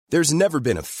There's never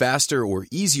been a faster or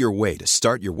easier way to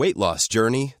start your weight loss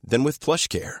journey than with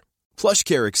PlushCare.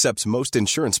 PlushCare accepts most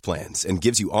insurance plans and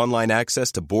gives you online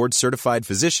access to board-certified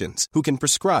physicians who can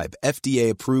prescribe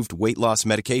FDA-approved weight loss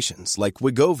medications like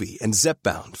Wegovy and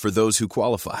Zepbound for those who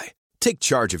qualify. Take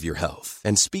charge of your health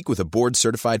and speak with a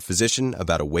board-certified physician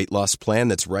about a weight loss plan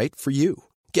that's right for you.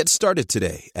 Get started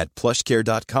today at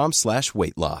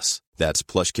plushcare.com/weight loss. That's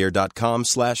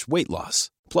plushcare.com/weight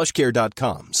loss.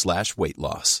 plushcare.com/weight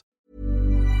loss.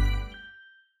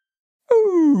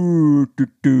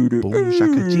 Boom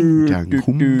shaka jing jang,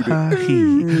 hum ha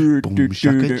hee. Boom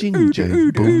shaka jing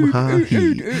jang, boom ha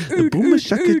hee. The boom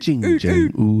shaka jing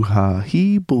jang, ooh ha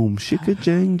hee. Boom shaka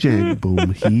jang jang,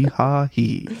 boom hee ha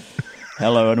hee.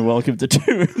 Hello and welcome to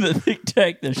Two of the Think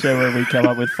Tank, the show where we come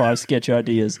up with 5 sketch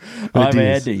ideas. I'm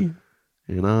Andy.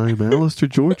 And I'm Alistair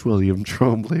George William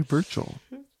Tremblay Birchall.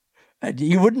 And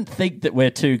you wouldn't think that we're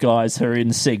two guys who are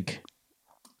in sync,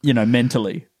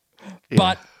 mentally. Yeah.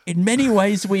 But in many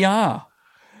ways we are.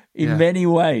 In many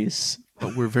ways.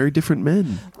 But we're very different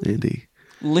men, Andy.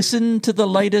 Listen to the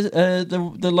latest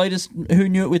the latest Who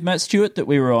Knew It with Matt Stewart that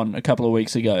we were on a couple of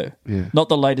weeks ago. Yeah. Not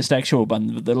the latest actual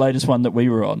one, but the latest one that we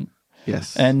were on.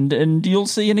 Yes. And you'll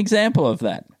see an example of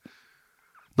that.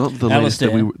 Not the latest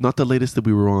that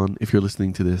we were on if you're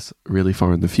listening to this really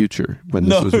far in the future. When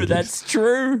this was released. That's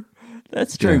true.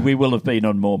 That's true. Yeah. We will have been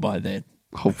on more by then.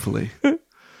 Hopefully.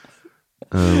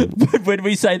 When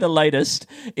we say the latest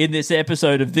in this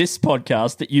episode of this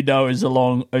podcast that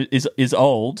is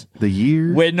old, the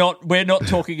year, we're not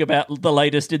talking about the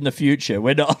latest in the future.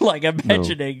 We're not like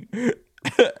imagining. No,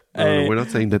 we're not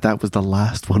saying that was the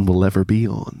last one we'll ever be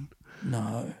on.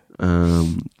 No.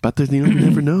 But you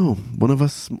never know. One of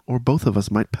us or both of us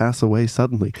might pass away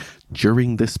suddenly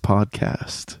during this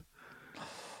podcast.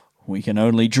 We can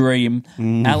only dream.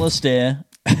 Alistair.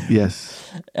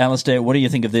 Yes. Alistair, what do you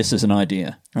think of this as an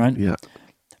idea? Right? Yeah.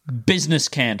 Business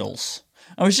candles.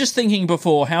 I was just thinking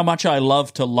before how much I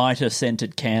love to light a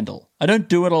scented candle. I don't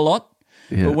do it a lot,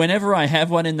 but whenever I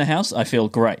have one in the house, I feel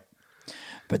great.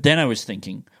 But then I was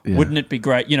thinking, wouldn't it be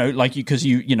great, because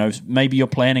maybe you're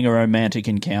planning a romantic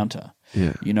encounter.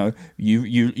 Yeah.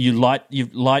 You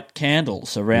light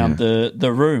candles around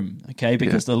the room, okay,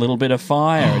 because the little bit of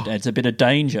fire adds a bit of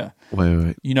danger.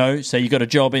 Wait. So you got a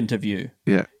job interview.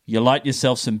 Yeah. You light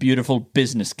yourself some beautiful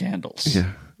business candles.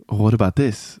 Yeah. What about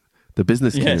this? The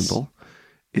business candle,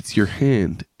 it's your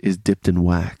hand is dipped in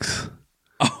wax.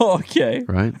 Oh, okay.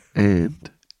 Right? And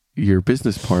your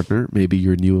business partner, maybe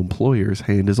your new employer's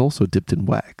hand is also dipped in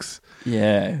wax.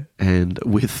 Yeah. And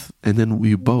then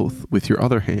you both, with your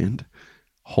other hand,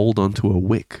 hold onto a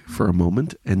wick for a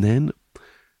moment and then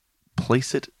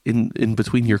place it in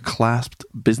between your clasped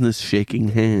business shaking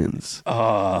hands.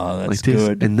 Oh, that's like this.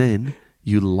 Good. And then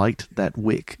you light that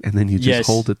wick and then you just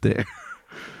hold it there.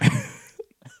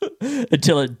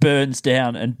 Until it burns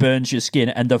down and burns your skin.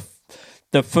 And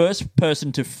the first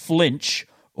person to flinch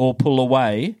or pull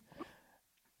away,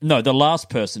 the last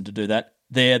person to do that,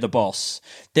 they're the boss.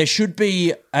 There should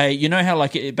be how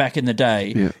like back in the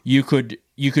day, you could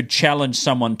challenge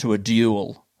someone to a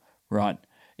duel, right?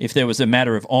 If there was a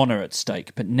matter of honor at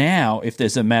stake. But now, if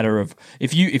there's a matter of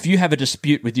if you have a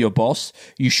dispute with your boss,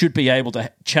 you should be able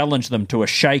to challenge them to a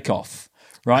shake-off,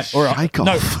 right? Shake-off?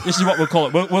 No, this is what we'll call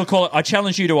it. We'll call it. I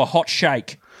challenge you to a hot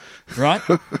shake, right?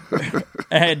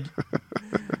 and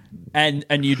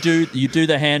you do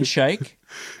the handshake,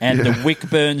 and the wick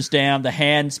burns down. The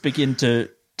hands begin to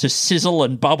sizzle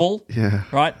and bubble,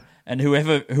 right? And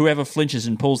whoever flinches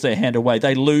and pulls their hand away,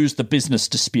 they lose the business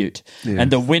dispute,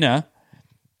 and the winner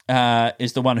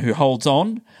is the one who holds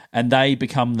on, and they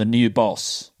become the new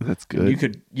boss. That's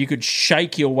good. You could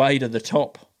shake your way to the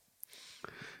top.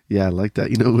 Yeah, I like that.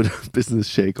 With a business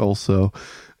shake also.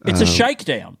 It's a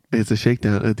shakedown. It's a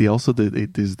shakedown. It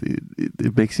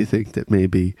makes you think that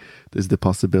maybe there's the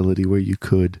possibility where you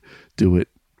could do it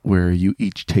where you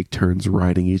each take turns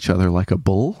riding each other like a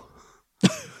bull.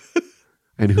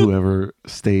 And whoever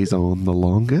stays on the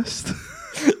longest.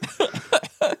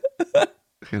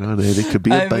 And it could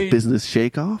be a business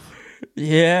shake-off.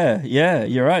 Yeah,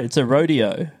 you're right. It's a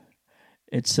rodeo.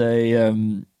 It's a,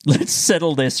 let's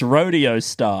settle this rodeo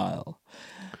style.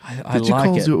 Did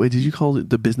you call it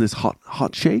the business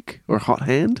hot shake or hot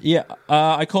hand? Yeah,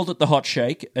 I called it the hot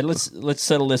shake. Let's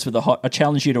settle this with I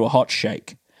challenge you to a hot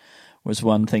shake was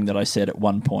one thing that I said at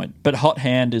one point. But hot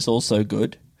hand is also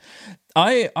good.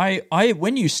 I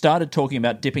when you started talking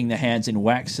about dipping the hands in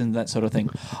wax and that sort of thing,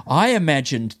 I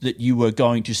imagined that you were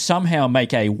going to somehow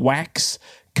make a wax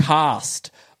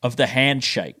cast of the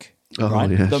handshake,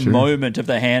 right? Yeah, the moment of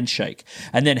the handshake,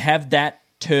 and then have that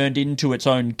turned into its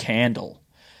own candle.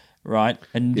 right?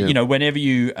 And Yeah. whenever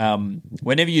you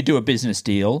do a business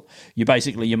deal, you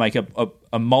make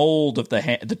a mold of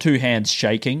the two hands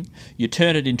shaking. You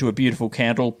turn it into a beautiful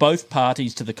candle. Both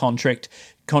parties to the contract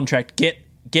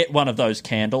get one of those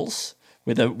candles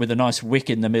with a nice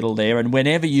wick in the middle there. And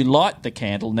whenever you light the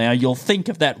candle, now you'll think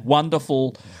of that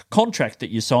wonderful contract that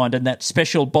you signed and that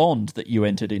special bond that you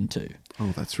entered into.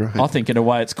 Oh, that's right. I think in a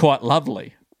way it's quite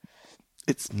lovely.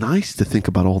 It's nice to think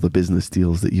about all the business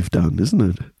deals that you've done, isn't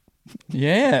it?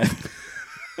 Yeah.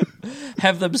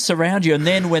 Have them surround you, and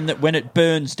then when it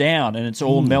burns down and it's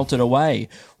all melted away,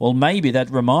 well, maybe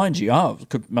that reminds you,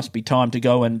 must be time to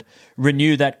go and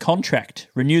renew that contract,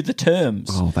 renew the terms.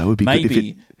 Oh, that would be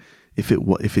maybe good.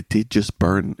 If it did just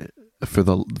burn for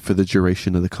the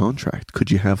duration of the contract,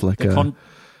 could you have like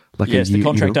the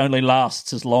contract only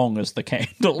lasts as long as the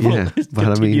candle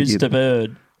continues to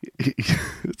burn.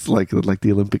 It's like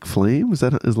the Olympic flame. Is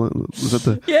that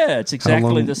the? Yeah, it's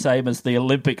exactly the same as the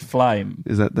Olympic flame.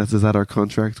 Is that our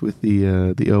contract with the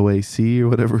OAC or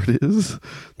whatever it is?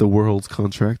 The world's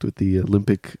contract with the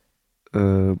Olympic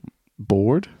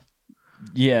board.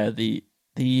 Yeah, the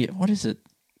what is it?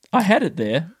 I had it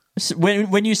there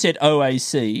when you said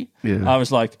OAC. Yeah. I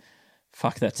was like,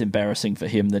 fuck, that's embarrassing for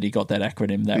him that he got that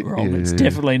acronym that wrong. It's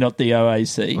definitely not the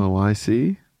OAC.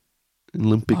 OIC.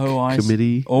 Olympic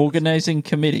Committee. Organizing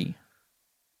Committee.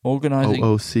 Organizing.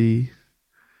 OOC.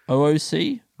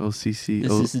 OOC? OCC.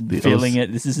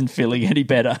 This isn't feeling any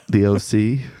better. The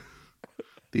OC.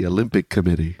 The Olympic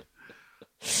Committee.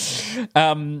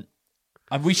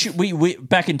 We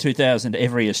back in 2000,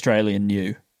 every Australian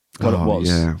knew what it was.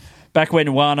 Yeah. Back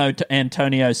when Juan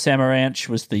Antonio Samaranch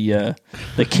was the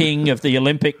king of the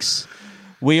Olympics.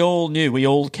 We all knew, we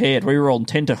all cared, we were on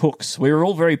tenterhooks. We were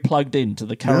all very plugged into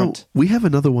the current. No, we have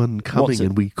another one coming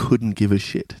and we couldn't give a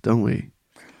shit, don't we?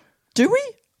 Do we?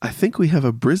 I think we have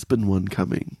a Brisbane one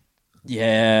coming.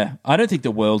 Yeah, I don't think the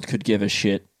world could give a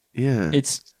shit. Yeah.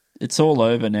 It's all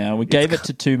over now. We gave it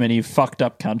to too many fucked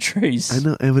up countries. I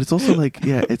know, but it's also like,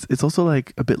 it's also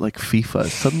like a bit like FIFA.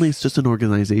 Suddenly it's just an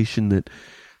organization that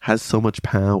has so much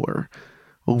power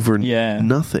over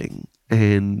nothing.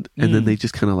 And then they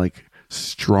just kind of like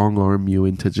strong arm you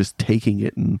into just taking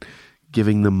it and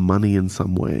giving them money in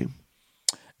some way.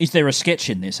 Is there a sketch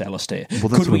in this, Alistair? Well,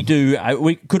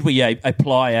 could we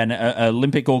apply an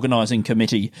Olympic organising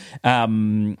committee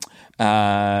type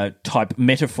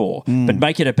metaphor, but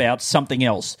make it about something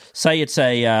else? Say it's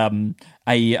a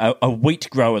wheat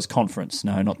growers conference.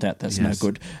 No, not that. That's no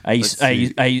good. A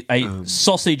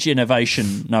sausage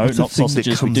innovation. No, not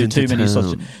sausages. We do too many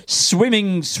sausages.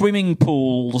 Swimming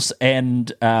pools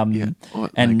and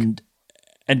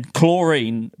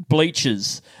chlorine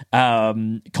bleachers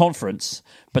conference,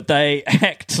 but they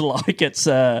act like it's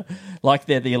like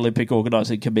they're the Olympic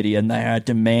organising committee and they are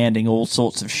demanding all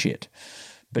sorts of shit.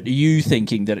 But are you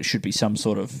thinking that it should be some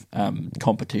sort of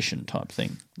competition type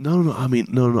thing? No. I mean,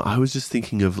 no. I was just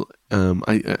thinking of.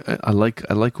 I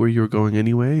like where you're going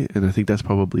anyway, and I think that's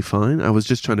probably fine. I was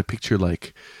just trying to picture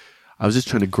I was just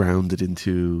trying to ground it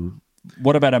into.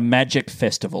 What about a magic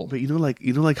festival? But you know,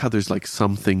 like how there's like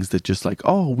some things that just like,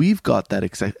 oh, we've got that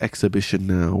exhibition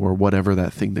now, or whatever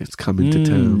that thing that's coming to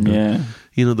town. Yeah.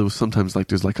 There was sometimes like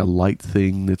there's like a light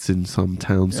thing that's in some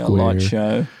town square, a light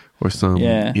show, or some,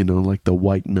 like the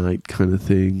White Night kind of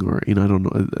thing, or I don't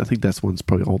know. I think that's one's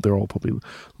probably they're all probably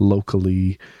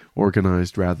locally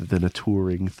organized rather than a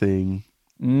touring thing.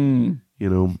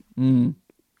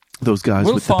 Those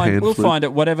guys with the pan flute. We'll find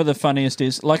it, whatever the funniest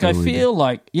is. Like, I feel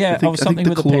like, I think something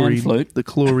with a pan flute. The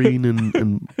chlorine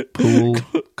and pool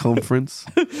conference.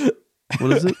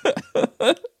 What is it?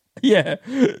 Yeah,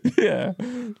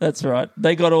 that's right.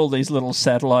 They got all these little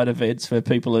satellite events where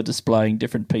people are displaying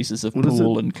different pieces of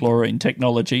pool and chlorine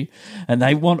technology, and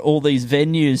they want all these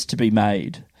venues to be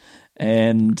made.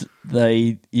 And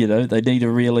they need a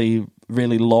really,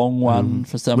 really long one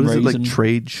for some reason. What is it, like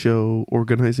trade show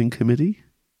organizing committee?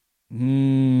 They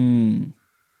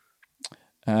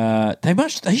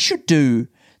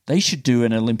should do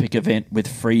an Olympic event with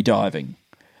free diving,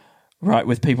 right?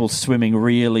 With people swimming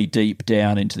really deep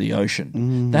down into the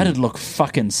ocean. That'd look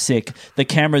fucking sick. The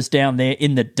cameras down there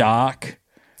in the dark.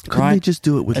 Couldn't they just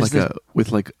do it with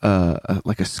like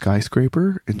a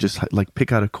skyscraper and just like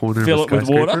pick out a corner, fill of a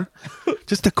skyscraper? It with water,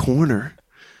 just a corner.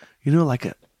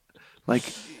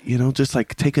 Just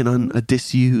like taking on a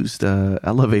disused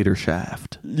elevator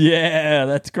shaft. Yeah,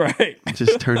 that's great.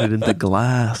 Just turn it into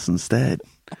glass instead.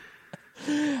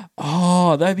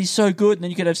 Oh, that'd be so good. And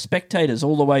then you could have spectators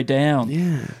all the way down.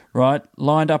 Yeah. Right?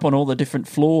 Lined up on all the different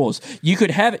floors. You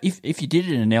could have, if you did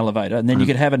it in an elevator, and then you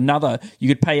could have you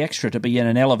could pay extra to be in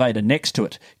an elevator next to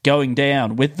it, going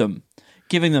down with them,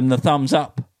 giving them the thumbs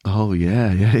up. Oh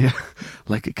yeah.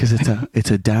 Like because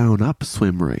it's a down up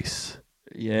swim race.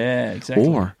 Yeah, exactly.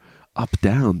 Or up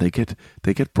down. They get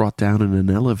brought down in an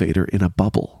elevator in a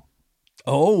bubble.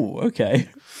 Oh, okay.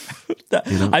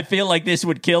 I feel like this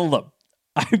would kill them.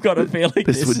 I've got a feeling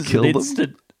this would is kill an them?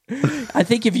 instant. I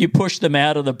think if you push them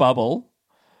out of the bubble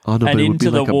Oh no, and but it would be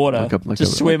into the like water to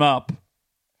swim up.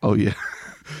 Oh yeah.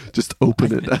 Just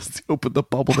open it. As they open the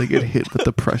bubble, they get hit with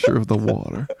the pressure of the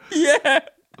water. Yeah.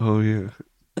 Oh yeah.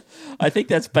 I think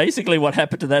that's basically what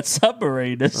happened to that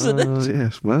submarine, isn't it?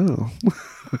 Yes. Wow.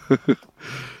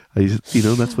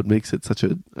 That's what makes it such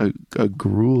a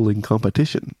grueling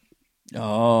competition.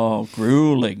 Oh,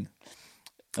 grueling.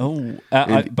 Oh,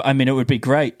 I mean, it would be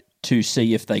great to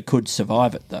see if they could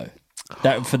survive it, though.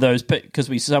 That for those,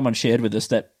 because someone shared with us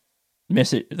that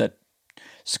message, that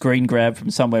screen grab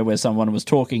from somewhere where someone was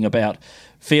talking about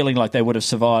feeling like they would have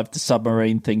survived the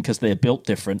submarine thing because they're built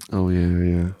different. Oh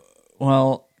yeah.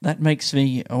 Well, that makes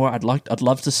me. Oh, I'd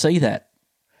love to see that,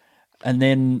 and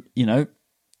then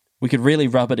we could really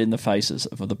rub it in the faces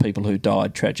of the people who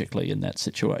died tragically in that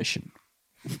situation.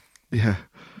 Yeah.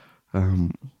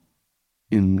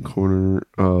 In corner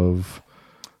of.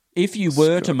 If you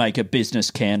were to make a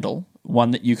business candle,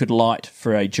 one that you could light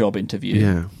for a job interview,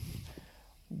 Yeah.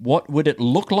 what would it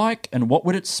look like and what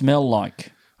would it smell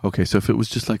like? Okay, so if it was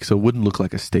just like, so it wouldn't look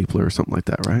like a stapler or something like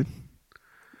that, right?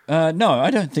 No,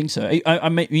 I don't think so.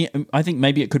 I think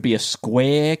maybe it could be a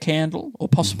square candle or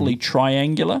possibly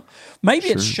triangular. Maybe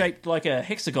it's shaped like a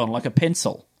hexagon, like a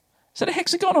pencil. Is that a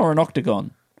hexagon or an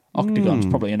octagon? Octagon's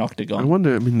probably an octagon. I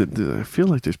wonder, I mean, I feel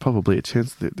like there's probably a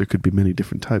chance that there could be many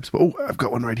different types. But, I've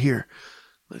got one right here.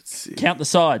 Let's see. Count the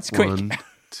sides, quick. 1,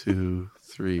 2,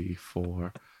 3,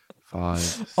 4,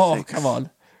 5, Oh, 6. come on.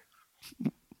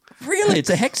 Really? It's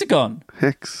a hexagon.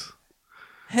 Hex.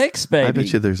 Hex, baby. I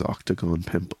bet you there's octagon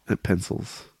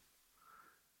pencils.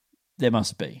 There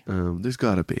must be. There's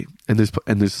got to be. And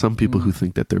there's some people who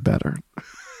think that they're better.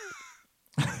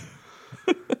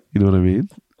 You know what I mean?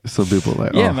 Some people are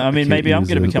like, yeah, I mean, maybe I'm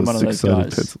going to become one of those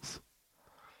guys. Pencils.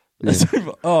 Yeah.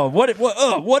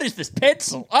 What is this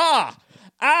pencil?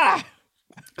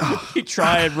 You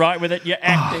try and write with it, you're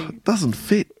acting. Doesn't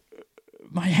fit.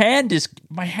 My hand is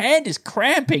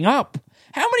cramping up.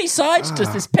 How many sides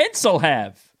does this pencil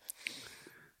have?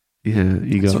 Yeah,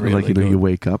 you got really good. you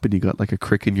wake up and you got like a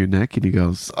crick in your neck and you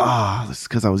go, this is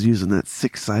because I was using that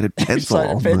 6-sided pencil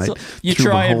all night. You Threw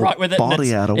try my and whole write with it, body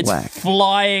and out of it's whack.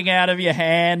 flying out of your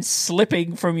hand,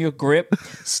 slipping from your grip,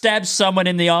 stabs someone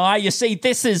in the eye. You see,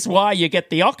 this is why you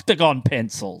get the octagon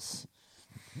pencils.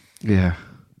 Yeah,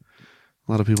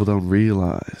 a lot of people don't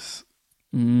realize.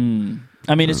 I mean,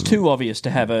 it's too obvious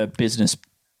to have a business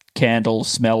candle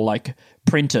smell like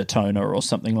printer toner or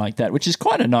something like that, which is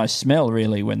quite a nice smell,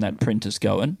 really, when that printer's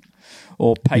going,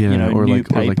 or new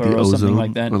paper or something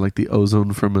like that, or like the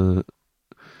ozone from a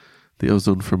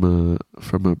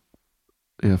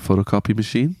photocopy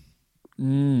machine.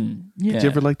 Yeah. Did you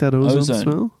ever like that ozone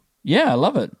smell? Yeah, I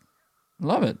love it.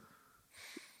 Love it.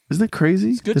 Isn't it crazy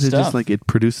It's good that it stuff. just like it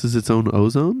produces its own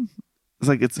ozone? It's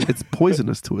like it's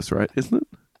poisonous to us, right? Isn't it?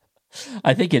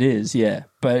 I think it is, yeah.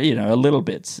 But a little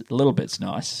bit's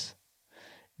nice.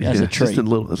 As a treat. Just a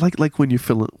little, like when you're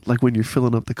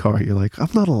filling up the car, you're like, I'm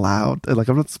not allowed, like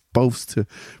I'm not supposed to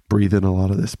breathe in a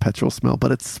lot of this petrol smell,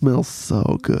 but it smells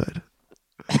so good.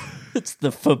 It's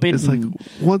the forbidden. It's like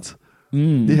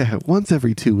once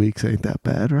every 2 weeks ain't that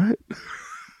bad, right?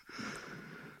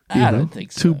 I don't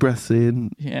think so. 2 breaths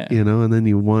in, and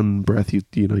then one breath you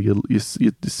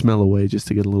smell away just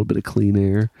to get a little bit of clean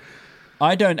air.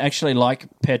 I don't actually like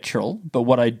petrol, but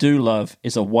what I do love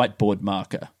is a whiteboard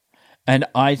marker. And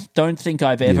I don't think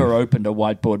I've ever opened a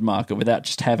whiteboard marker without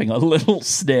just having a little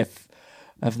sniff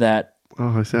of that.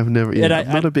 Oh, I've never. Yeah,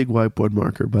 I'm not a big whiteboard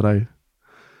marker, but I.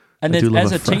 And I do love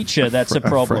as a teacher, that's a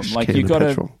problem. Like you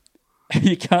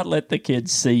can't let the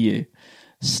kids see you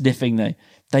sniffing.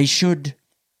 They should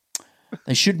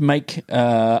make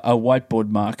a whiteboard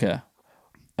marker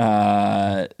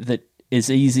that is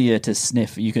easier to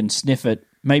sniff. You can sniff it.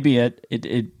 Maybe a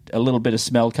little bit of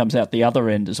smell comes out the other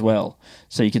end as well,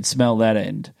 so you can smell that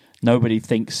end. Nobody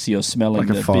thinks you're smelling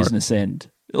like the fart. business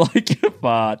end, like a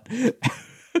fart.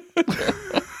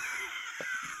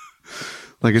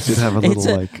 Like it should have a little it's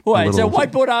a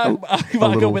whiteboard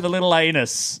marker with a little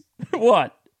anus.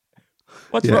 What?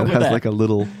 What's wrong with it has that? like a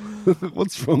little.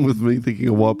 What's wrong with me thinking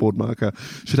a whiteboard marker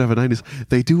should have an anus?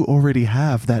 They do already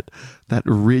have that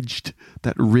ribbed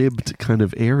kind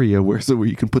of area where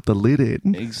you can put the lid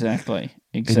in. Exactly.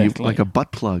 And like a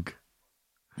butt plug.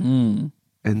 And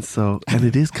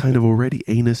it is kind of already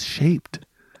anus shaped.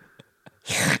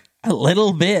 A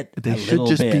little bit. There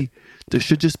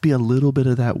should just be a little bit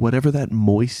of that, whatever that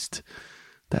moist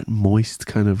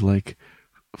kind of like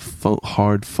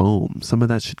hard foam. Some of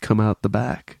that should come out the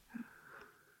back.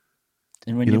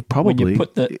 And when you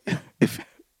put the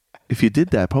if you did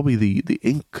that, probably the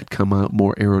ink could come out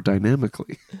more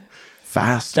aerodynamically,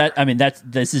 faster.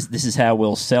 This is how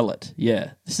we'll sell it.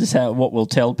 Yeah, this is what we'll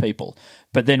tell people.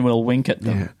 But then we'll wink at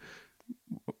them. Yeah.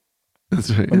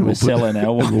 That's right. When we're selling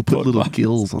our we'll put little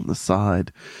gills on the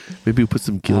side. Maybe we'll put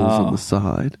some gills on the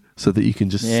side so that you can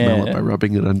just smell it by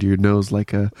rubbing it under your nose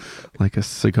like a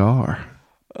cigar.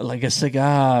 Like a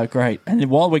cigar, great. And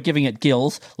while we're giving it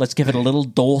gills, let's give it a little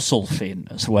dorsal fin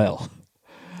as well.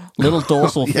 Little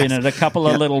dorsal fin and a couple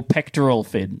of little pectoral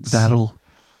fins. That'll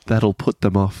put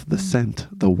them off the scent,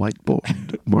 the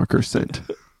whiteboard marker scent.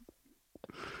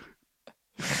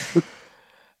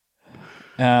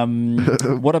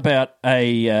 What about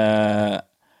a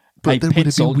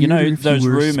pencil? You know those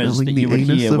rumors that you would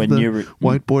hear when you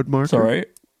whiteboard marker. Sorry,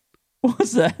 what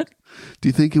was that? Do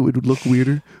you think it would look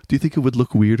weirder? Do you think it would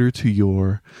look weirder to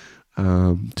your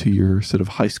sort of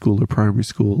high school or primary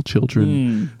school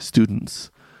children,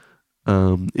 students,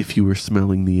 if you were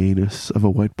smelling the anus of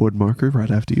a whiteboard marker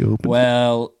right after you opened it?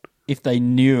 Well, if they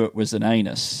knew it was an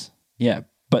anus, yeah.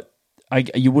 But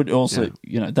you would also,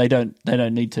 they don't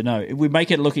need to know. We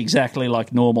make it look exactly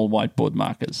like normal whiteboard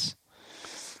markers.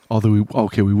 Although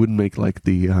we wouldn't make like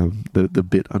the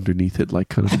bit underneath it like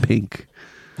kind of pink.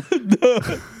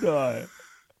 No.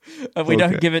 And we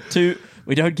don't give it too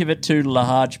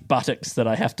large buttocks that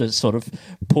I have to sort of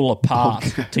pull apart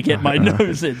to get my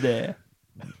nose in there.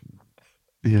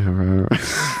 Yeah, right.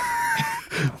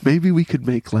 Maybe we could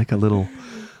make like a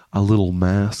little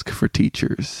mask for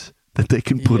teachers that they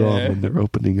can put on when they're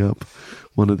opening up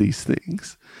one of these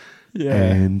things. Yeah.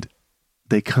 And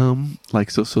they come like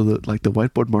so the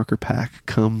whiteboard marker pack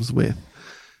comes with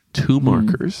 2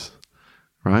 markers,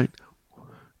 right?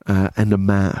 And a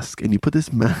mask, and you put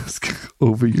this mask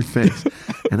over your face,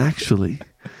 and actually,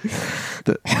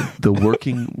 the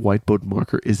working whiteboard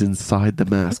marker is inside the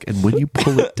mask, and when you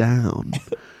pull it down,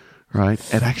 right,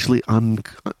 it actually it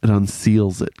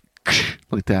unseals it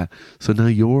like that. So now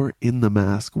you're in the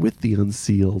mask with the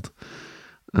unsealed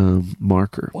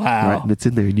marker, right, and it's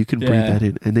in there, and you can breathe that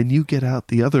in, and then you get out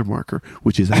the other marker,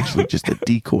 which is actually just a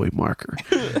decoy marker,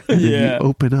 and then you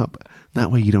open up.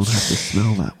 That way, you don't have to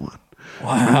smell that one.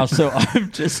 Wow, so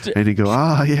I'm just... And you go,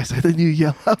 yes, and then you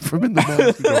yell out from in the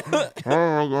mask. You go,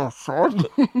 oh, yes, son,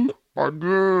 a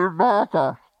new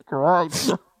marker,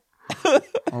 great. I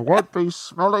won't be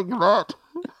smelling that.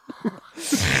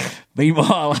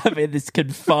 Meanwhile, I'm in this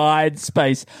confined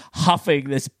space, huffing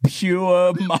this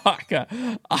pure marker.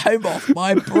 I'm off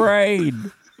my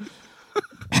brain.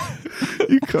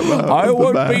 You come out I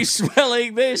won't be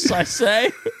smelling this, I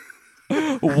say.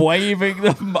 Waving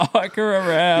the marker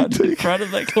around in front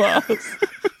of the class.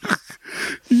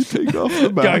 You take off the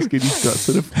mask and you've got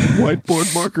sort of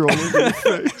whiteboard marker all over your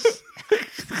face.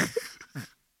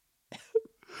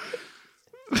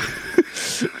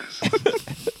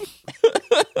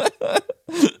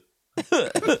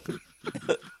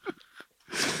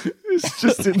 It's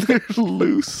just in there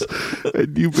loose,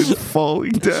 and you've been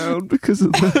falling down because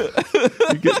of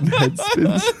you're getting head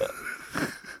spins.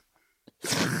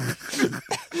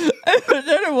 I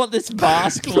don't know what this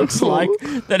mask looks like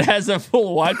that has a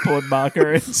full whiteboard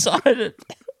marker inside it.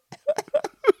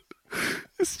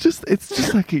 It's just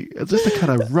like a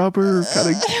kind of rubber,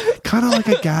 kind of like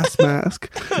a gas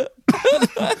mask,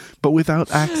 but without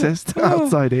access to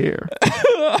outside air.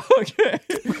 Okay.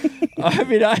 I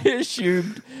mean, I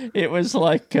assumed it was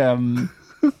like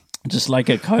just like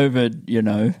a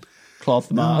COVID,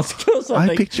 cloth mask or something.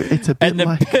 I picture it's a bit the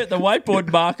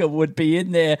whiteboard marker would be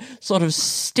in there, sort of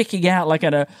sticking out like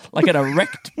an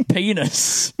erect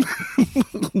penis.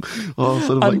 Oh,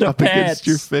 sort of like up pants. Against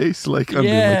your face, like under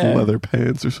like leather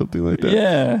pants or something like that.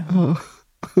 Yeah. Oh.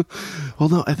 Well,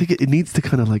 no, I think it needs to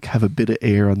kind of like have a bit of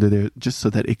air under there, just so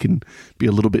that it can be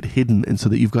a little bit hidden, and so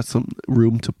that you've got some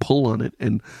room to pull on it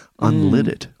and unlid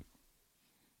it.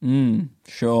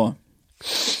 Sure.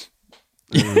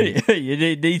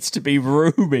 It needs to be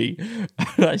roomy.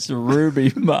 A nice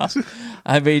roomy mask.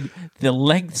 I mean, the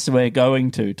lengths we're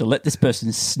going to let this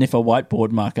person sniff a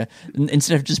whiteboard marker,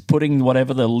 instead of just putting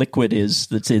whatever the liquid is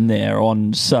that's in there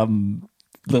on some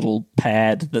little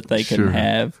pad that they can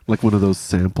have. Like one of those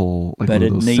sample, but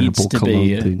it needs to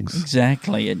be things.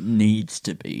 Exactly, it needs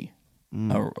to be a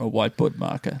whiteboard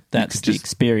marker. That's the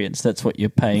experience. That's what you're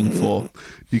paying for.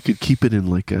 You could keep it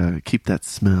in keep that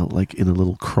smell like in a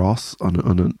little cross on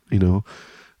a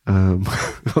on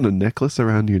a necklace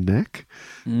around your neck,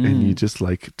 and you just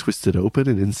like twist it open,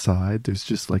 and inside there's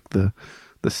just like the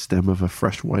stem of a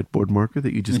fresh whiteboard marker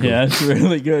that you just go, Yeah, it's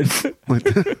really good. like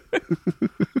that.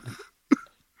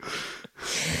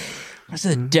 Was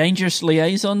it Dangerous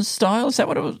Liaison style? Is that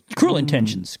what it was? Cruel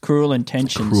Intentions. Cruel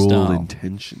Intentions Cruel style.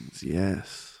 Intentions,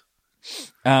 yes.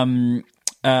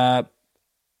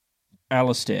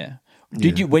 Alistair,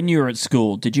 did you, when you were at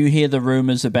school, did you hear the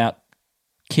rumours about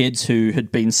kids who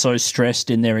had been so stressed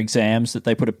in their exams that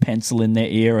they put a pencil in their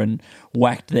ear and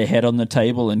whacked their head on the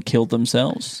table and killed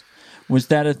themselves? Was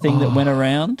that a thing that went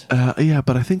around? Yeah,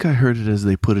 but I think I heard it as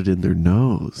they put it in their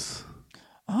nose.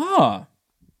 Ah.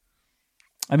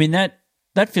 I mean, that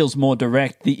feels more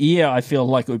direct. The ear, I feel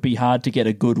like it would be hard to get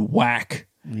a good whack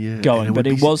going, but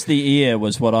it was the ear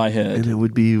was what I heard. And it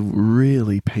would be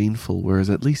really painful, whereas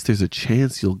at least there's a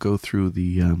chance you'll go through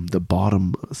the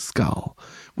bottom skull,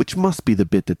 which must be the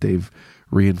bit that they've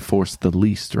reinforced the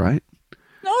least, right?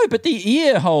 No, but the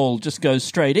ear hole just goes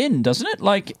straight in, doesn't it?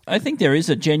 Like, I think there is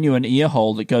a genuine ear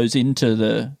hole that goes into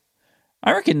the...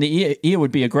 I reckon the ear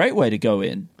would be a great way to go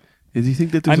in. Do you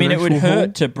think that there's an it would actual hurt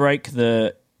hole? to break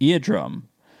the eardrum,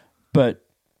 but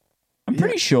I'm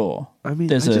pretty sure. I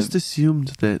mean, I just assumed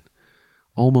that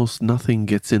almost nothing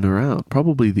gets in or out.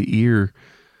 Probably the ear.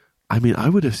 I mean, I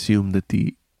would assume that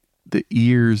the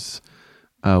ear's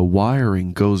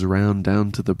wiring goes around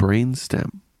down to the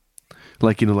brainstem,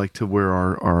 like to where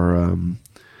our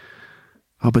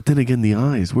but then again, the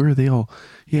eyes, where are they all?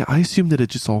 Yeah, I assume that it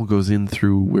just all goes in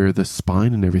through where the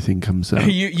spine and everything comes out.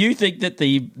 You think that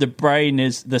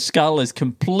the skull is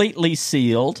completely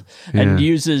sealed and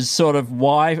uses sort of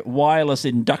wireless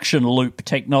induction loop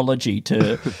technology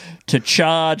to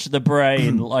charge the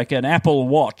brain like an Apple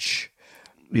Watch.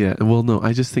 Yeah, well, no,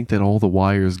 I just think that all the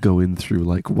wires go in through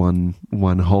like one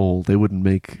hole. They wouldn't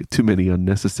make too many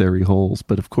unnecessary holes,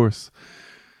 but of course,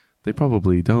 they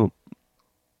probably don't.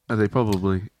 They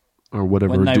probably, or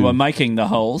whatever. When they were making the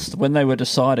holes, when they were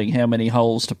deciding how many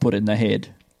holes to put in the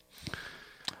head.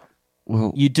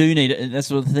 Well, you do need it. That's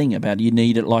the thing about it. You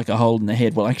need it like a hole in the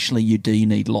head. Well, actually, you do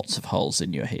need lots of holes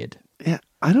in your head. Yeah,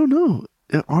 I don't know.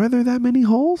 Are there that many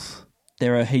holes?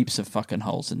 There are heaps of fucking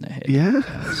holes in their head. Yeah.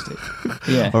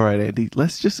 Yeah. All right, Andy.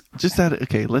 Let's just add it.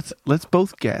 Okay, let's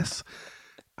both guess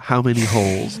how many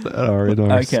holes that are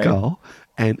in our skull.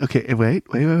 And okay, wait.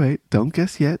 Don't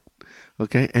guess yet.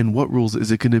 Okay, and what rules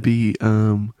is it going to be?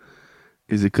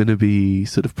 Is it going to be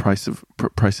sort of Price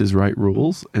is Right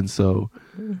rules? And so,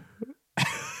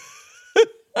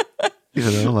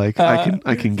 like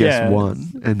I can guess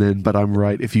one, and then but I'm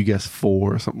right if you guess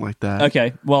four or something like that.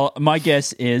 Okay. Well, my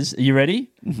guess is. Are you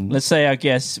ready? Mm-hmm. Let's say our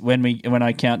guess when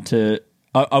I count to.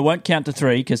 I won't count to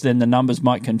three because then the numbers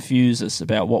might confuse us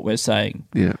about what we're saying.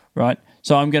 Yeah. Right.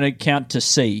 So I'm going to count to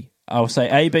C. I'll say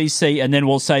A, B, C, and then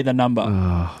we'll say the number.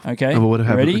 Okay? What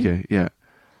happened? Ready? Okay, yeah.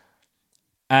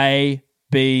 A,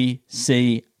 B,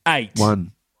 C, 8.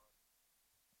 1.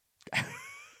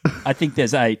 I think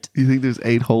there's 8. You think there's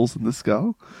 8 holes in the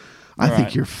skull? I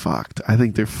think you're fucked. I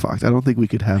think they're fucked. I don't think we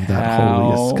could have that hole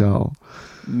in a skull.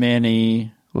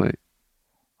 Many Wait.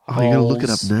 Oh, you gotta look it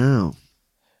up now.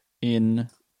 In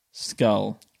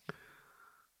skull.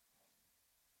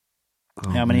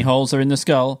 How many holes are in the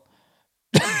skull?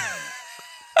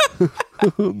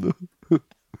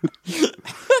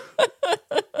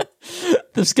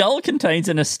 The skull contains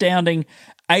an astounding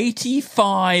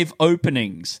 85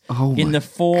 openings in the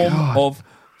form of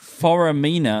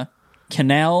foramina,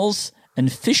 canals,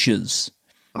 and fissures.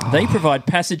 They provide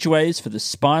passageways for the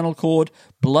spinal cord,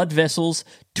 blood vessels,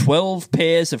 12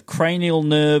 pairs of cranial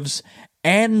nerves,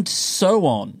 and so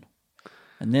on.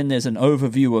 And then there's an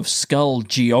overview of skull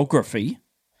geography.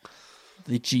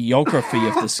 The geography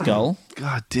of the skull.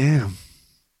 God damn.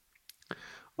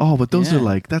 Oh, but those are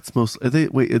like, that's most, are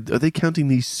they counting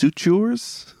these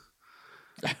sutures?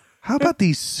 How about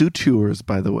these sutures,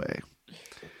 by the way?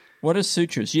 What are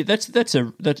sutures? Yeah, that's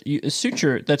a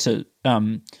suture, that's a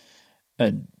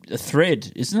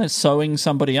thread. Isn't it sewing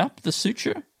somebody up, the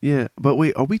suture? Yeah, but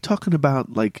wait, are we talking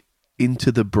about like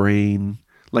into the brain?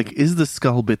 Like, is the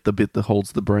skull bit the bit that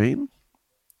holds the brain?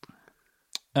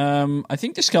 I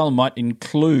think the skull might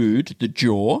include the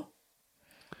jaw.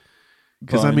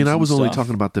 Because, I mean, I was only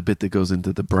talking about the bit that goes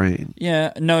into the brain.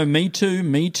 Yeah, no, me too.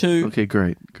 Okay,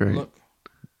 great. Look.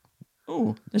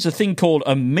 Oh, there's a thing called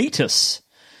a meatus.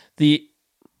 The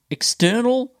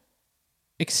external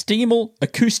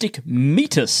acoustic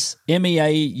meatus.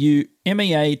 M-E-A-T-U-S.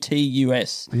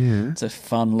 Yeah. It's a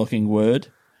fun-looking word.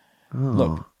 Oh.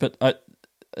 Look, but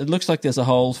it looks like there's a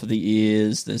hole for the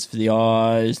ears, there's for the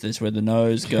eyes, there's where the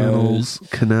nose goes.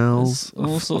 Canals.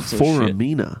 All sorts of shit.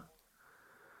 Foramina.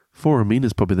 Foramina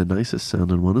is probably the nicest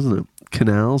sounding one, isn't it?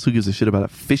 Canals, who gives a shit about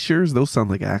it? Fissures, those sound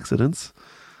like accidents.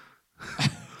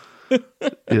 You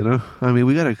know? I mean,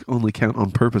 we got to only count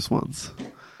on purpose ones.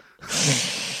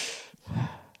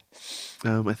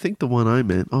 I think the one I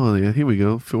meant. Oh, yeah, here we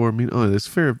go. Foramina. Oh, there's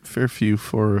fair few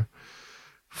for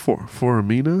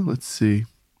Foramina. Let's see.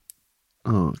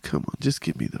 Oh, come on. Just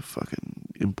give me the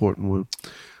fucking important one.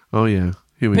 Oh, yeah.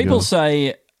 Here we go. People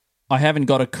say, I haven't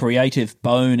got a creative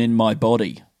bone in my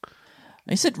body.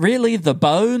 Is it really the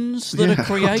bones that are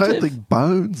creative? I don't think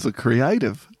bones are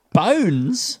creative.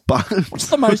 Bones? Bones. What's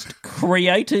the most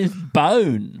creative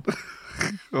bone?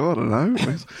 Oh, I don't know.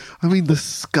 I mean, the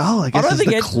skull, I guess, is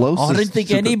the closest. I don't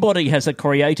think anybody has a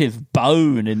creative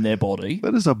bone in their body.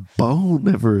 That is a bone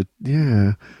ever.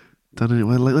 Yeah. Done it.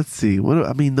 Well, let's see.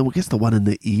 I guess the one in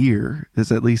the ear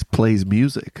is at least plays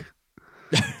music.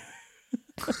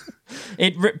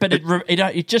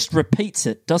 It just repeats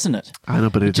it, doesn't it? I know,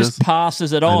 but it just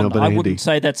passes it on. I wouldn't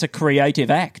say that's a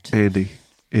creative act. Andy,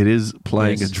 it is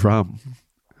playing a drum.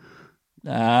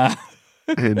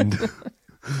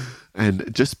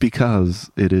 And just because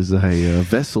it is a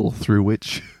vessel through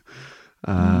which,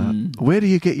 where do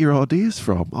you get your ideas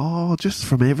from? Oh, just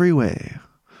from everywhere,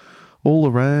 all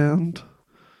around.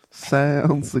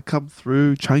 Sounds that come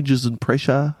through, changes in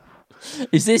pressure.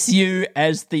 Is this you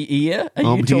as the ear? Are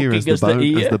I'm you talking here as the bone,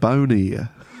 ear? as the bone ear.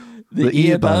 The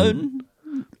ear bone?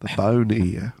 The bone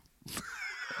ear.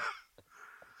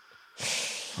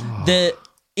 The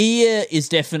ear is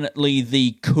definitely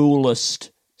the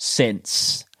coolest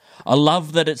sense. I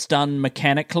love that it's done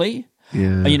mechanically.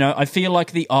 Yeah. You know, I feel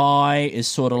like the eye is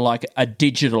sort of like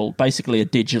basically a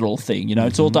digital thing. You know,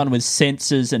 it's all done with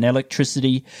sensors and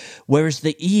electricity, whereas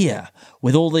the ear,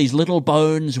 with all these little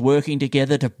bones working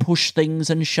together to push things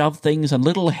and shove things and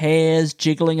little hairs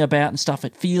jiggling about and stuff,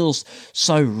 it feels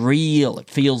so real. It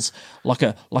feels like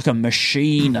a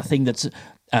machine, a thing that's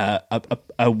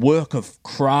a work of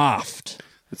craft.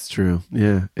 It's true.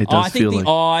 Yeah, it does. I think the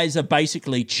eyes are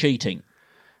basically cheating.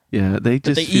 Yeah, they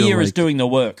just the feel ear like is doing the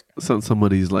work.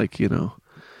 Somebody's like, you know,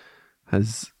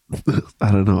 has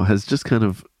I don't know, has just kind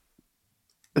of,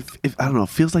 if I don't know,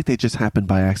 feels like they just happened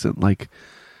by accident, like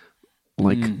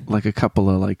a couple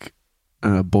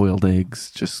of boiled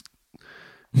eggs just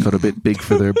got a bit big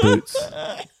for their boots,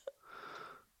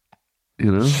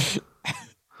 you know.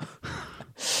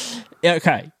 Yeah,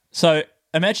 okay, so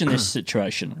imagine this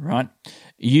situation, right?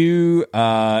 You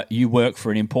work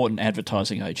for an important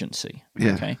advertising agency,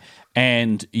 okay,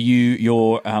 and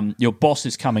your boss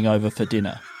is coming over for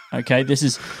dinner, okay. This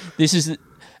is,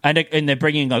 and they're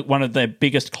bringing like one of their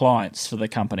biggest clients for the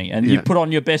company, and you put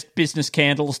on your best business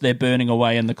candles. They're burning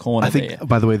away in the corner. I think,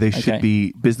 by the way, they should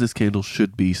be business candles.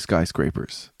 Should be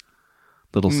skyscrapers,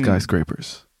 little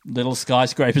skyscrapers. Little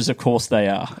skyscrapers. Of course they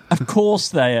are. Of course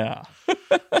they are.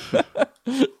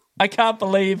 I can't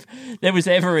believe there was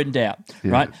ever in doubt,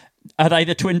 right? Are they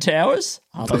the Twin Towers?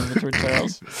 Are they the Twin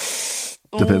Towers?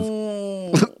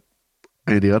 Depends.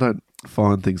 Andy, I don't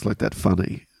find things like that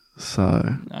funny,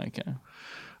 so... Okay.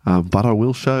 But I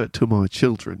will show it to my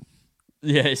children.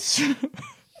 Yes.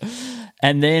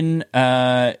 And then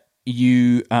but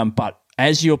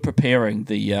as you're preparing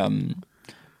the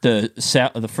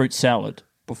fruit salad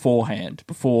beforehand,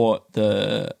 before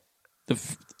the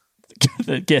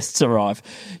guests arrive,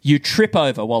 you trip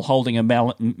over while holding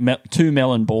two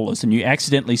melon ballers, and you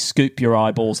accidentally scoop your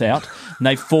eyeballs out, and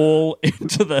they fall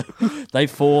into the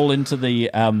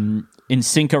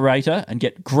incinerator and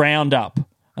get ground up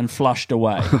and flushed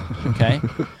away. Okay,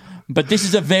 but this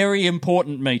is a very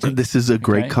important meeting. This is a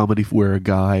great comedy where a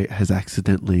guy has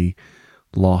accidentally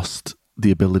lost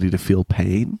the ability to feel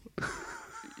pain.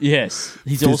 Yes,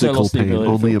 he's Physical also lost pain, the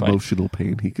ability only to feel emotional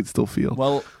pain he could still feel.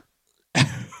 Well,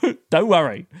 don't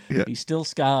worry. Yeah. He's still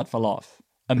scarred for life,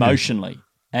 emotionally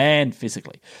and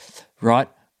physically, right?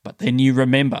 But then you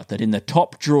remember that in the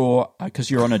top drawer,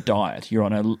 because you're on a diet, you're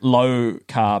on a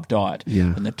low-carb diet,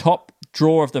 in the top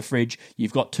drawer of the fridge,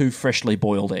 you've got 2 freshly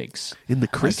boiled eggs. In the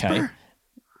crisper?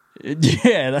 Okay.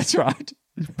 Yeah, that's right.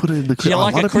 Put it in the crisper. You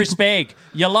like a crisp egg.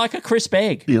 You like a crisp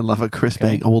egg. You love a crisp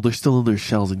egg. Oh, well, they're still in their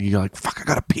shells, and you're like, fuck, I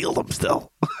got to peel them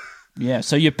still. Yeah,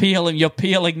 so you're peeling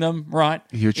them, right,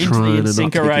 you're into the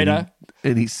incinerator.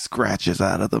 And he scratches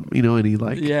out of them, you know, and he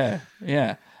like... Yeah.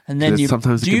 And then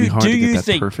sometimes it can be hard to get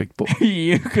that perfect ball.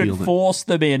 You could force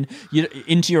them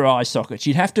into your eye sockets.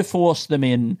 You'd have to force them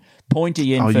in,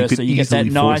 pointy in first, so you get that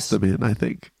nice... force them in, I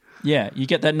think. Yeah, you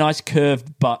get that nice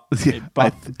curved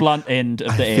blunt end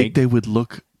of the egg. I think they would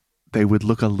look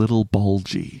a little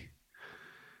bulgy.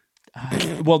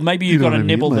 Well, maybe you've got to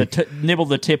nibble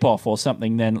the tip off or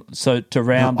something then, so to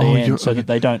round the end so that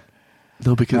they don't...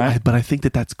 No, because Right? but I think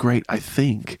that's great. I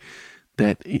think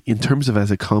that in terms of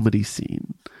as a comedy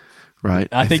scene, right?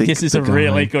 I think this is the a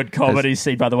really guy good comedy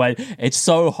scene, by the way. It's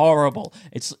so horrible.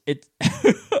 It's I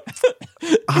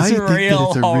think that real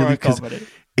it's a horror really 'cause comedy.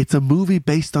 it's a movie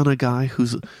based on a guy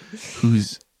who's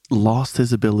lost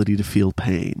his ability to feel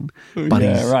pain, but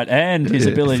Yeah, he's right. And his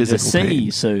ability to physical see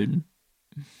pain. soon.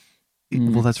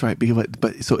 Well, that's right.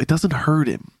 But so it doesn't hurt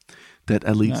him that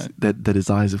at least that his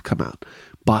eyes have come out,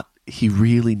 but he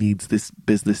really needs this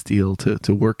business deal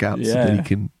to work out so that he Yeah.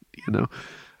 can,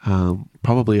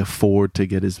 probably afford to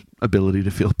get his ability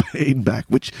to feel pain back,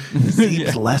 which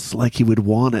seems less like he would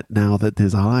want it now that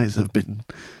his eyes have been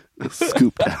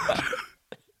scooped out.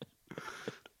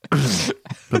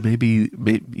 But maybe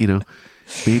he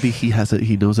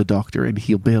knows a doctor and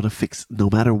he'll be able to fix no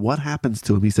matter what happens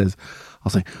to him. He says,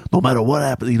 "I'll say no matter what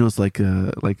happens." It's like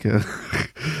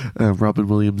Robin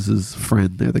Williams's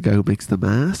friend there, the guy who makes the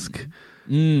mask.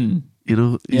 He's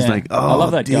Yeah. like, "Oh, I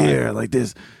love that guy. dear," like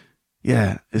this.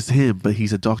 Yeah, it's him, but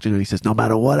he's a doctor and he says, "No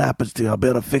matter what happens to you, I'll be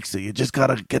able to fix it. You just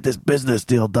gotta get this business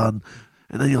deal done,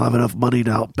 and then you'll have enough money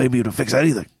to help pay me to fix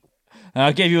anything."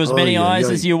 I'll give you as many eyes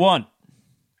as you want.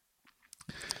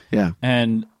 Yeah.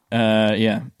 And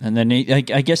and then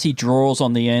I guess he draws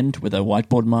on the end with a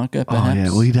whiteboard marker, perhaps. Oh yeah.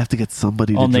 Well, you'd have to get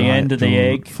somebody On to the draw end of the draw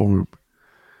it egg. for him.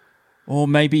 Or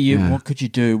maybe what could you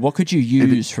do? What could you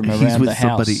use from he's around with the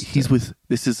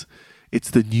house? It's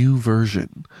the new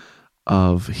version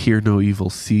of Hear No Evil,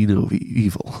 See No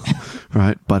Evil,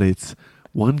 right? But it's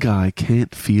one guy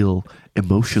can't feel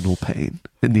emotional pain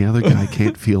and the other guy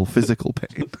can't feel physical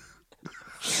pain.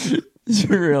 It's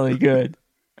really good.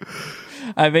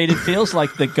 I mean, it feels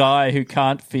like the guy who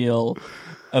can't feel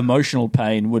emotional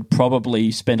pain would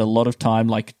probably spend a lot of time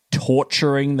like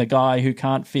torturing the guy who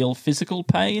can't feel physical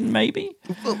pain, maybe?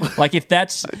 Like if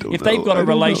they've got a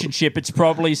relationship, it's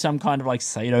probably some kind of like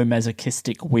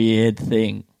sadomasochistic weird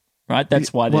thing, right?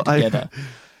 That's why they're together.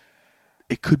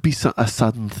 It could be a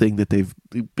sudden thing that they've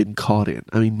been caught in.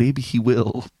 I mean, maybe he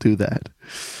will do that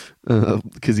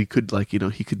because he could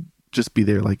he could just be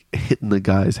there like hitting the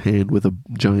guy's hand with a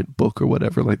giant book or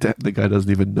whatever like that. The guy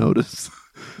doesn't even notice.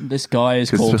 This guy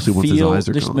is called especially once his Feel. eyes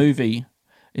are This gone. movie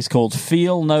is called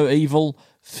Feel No Evil,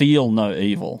 Feel No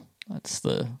Evil. That's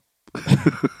the...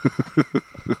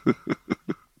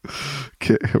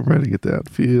 Okay, I'm writing it down.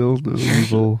 Feel no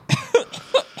evil.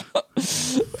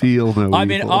 Feel no evil. I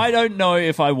mean, I don't know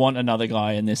if I want another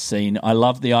guy in this scene. I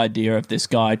love the idea of this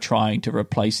guy trying to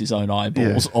replace his own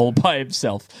eyeballs all by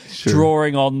himself,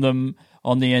 drawing on them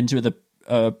on the ends with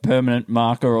a permanent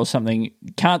marker or something.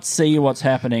 Can't see what's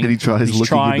happening. And he tries He's looking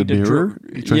trying in the to mirror.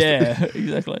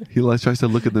 exactly. He tries to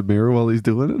look in the mirror while he's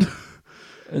doing it.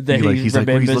 Then he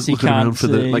remembers he can't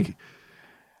see.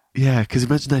 Yeah, because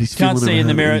imagine that he's Can't feeling see in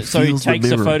the around mirror, and so he feels the takes a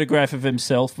mirror. photograph of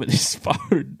himself with his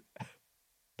phone.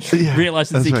 Yeah,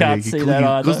 realizes that's he right, can't yeah. see He that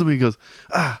either. goes to me, he goes,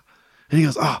 and he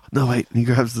goes, no, wait. And he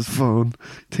grabs his phone,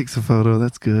 takes a photo.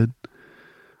 That's good.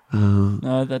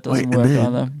 No, that doesn't wait, work and then-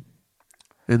 either.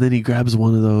 And then he grabs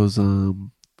one of those.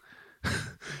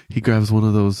 He grabs one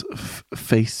of those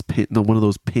one of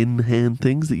those pin hand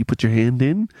things that you put your hand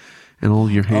in, and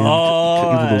all your hand.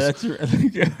 Oh, that's really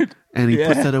good. and he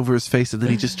puts that over his face, and then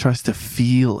he just tries to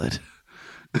feel it.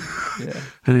 Yeah.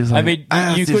 And he's like, I mean,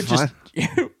 you could just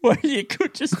you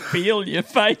could just feel your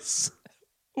face.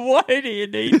 Why do you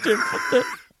need to put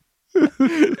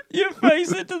your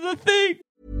face into the thing?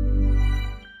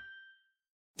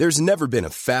 There's never been a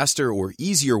faster or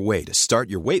easier way to start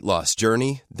your weight loss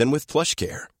journey than with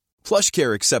PlushCare.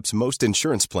 PlushCare accepts most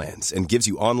insurance plans and gives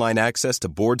you online access to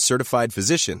board-certified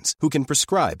physicians who can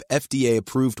prescribe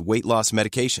FDA-approved weight loss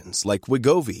medications like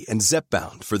Wegovy and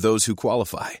Zepbound for those who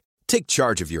qualify. Take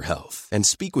charge of your health and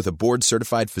speak with a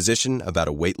board-certified physician about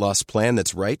a weight loss plan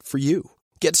that's right for you.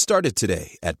 Get started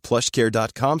today at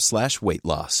plushcare.com/weight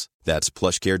loss. That's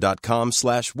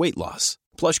plushcare.com/weight loss.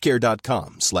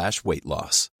 plushcare.com/weight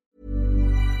loss.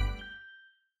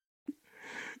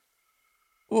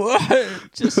 What?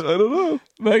 Just I don't know.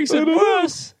 makes it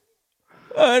worse.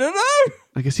 I don't know.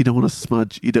 I guess you don't want to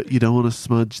smudge. You don't want to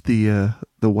smudge the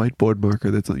whiteboard marker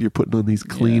you're putting on these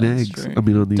clean that's eggs. true. I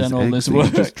mean, on these Done all eggs this that you've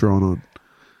work. just drawn on.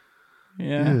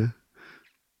 Yeah.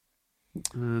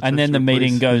 Tries And then to the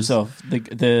meeting replace goes his- off.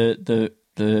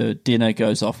 The dinner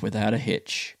goes off without a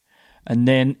hitch. And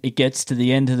then it gets to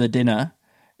the end of the dinner,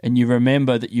 and you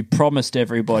remember that you promised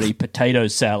everybody potato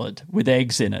salad with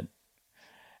eggs in it.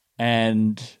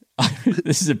 And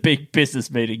this is a big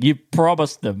business meeting. You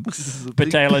promised them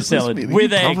potato business salad meeting.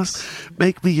 with You eggs. promised,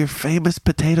 make me your famous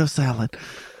potato salad.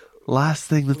 Last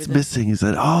thing that's missing is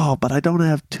that, but I don't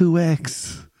have 2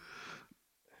 eggs.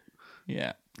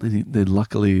 Yeah. then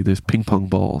luckily there's ping pong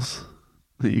balls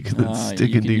that you can then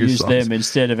stick into your use socks. them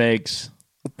instead of eggs.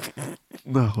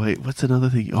 No, wait, what's another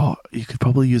thing? Oh, you could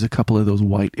probably use a couple of those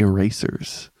white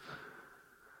erasers.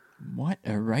 What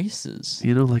erasers?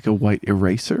 You know, like a white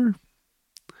eraser?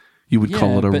 You would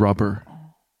call it a rubber.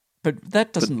 But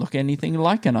that doesn't look anything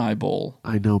like an eyeball.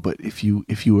 I know, but if you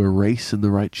erase in the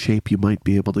right shape, you might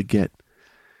be able to get...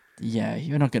 Yeah,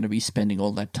 you're not going to be spending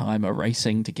all that time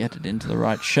erasing to get it into the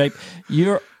right shape.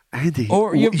 Andy,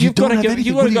 you've got to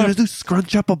anything. What are you going to do?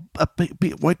 Scrunch up a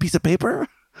white piece of paper?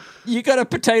 You got a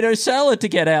potato salad to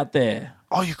get out there.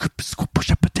 Oh, you could push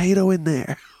a potato in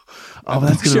there. Oh,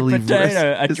 that's going to leave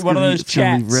one of those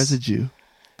chats. Leave residue.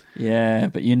 Yeah,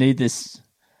 but you need this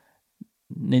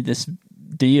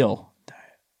deal.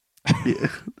 Yeah,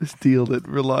 this deal that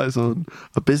relies on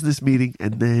a business meeting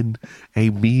and then a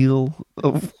meal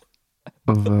of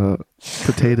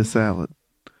potato salad.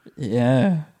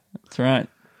 Yeah, that's right.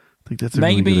 I think that's a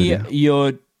really good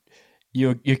idea.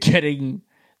 you're getting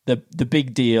the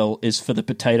big deal is for the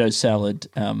potato salad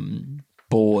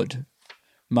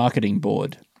marketing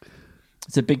board.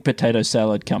 It's a big potato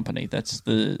salad company. That's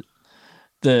the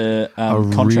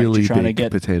contract really you're trying big to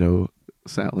get. Potato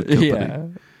salad company. Yeah.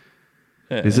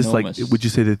 Is this enormous. like? Would you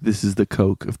say that this is the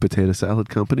Coke of potato salad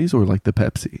companies, or like the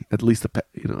Pepsi? At least at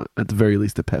the very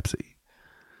least, a Pepsi.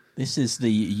 This is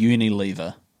the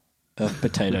Unilever of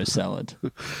potato salad.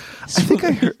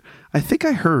 I think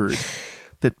I heard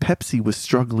that Pepsi was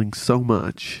struggling so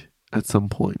much at some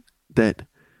point that,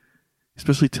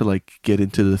 especially to like get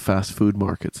into the fast food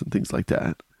markets and things like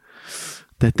that,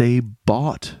 that they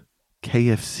bought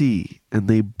KFC and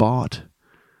they bought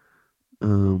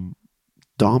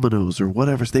Domino's or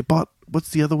whatever. So they bought, what's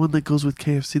the other one that goes with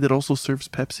KFC that also serves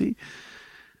Pepsi?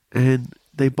 And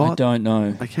they bought... I don't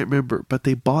know. I can't remember, but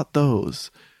they bought those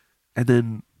and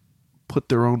then put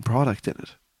their own product in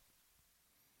it.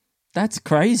 That's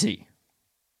crazy.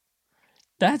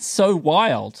 That's so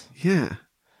wild. Yeah.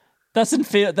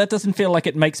 That doesn't feel like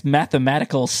it makes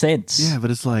mathematical sense. Yeah,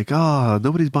 but it's like,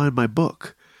 nobody's buying my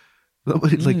book.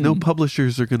 Like, no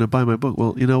publishers are going to buy my book.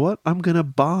 Well, you know what? I'm going to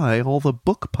buy all the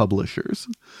book publishers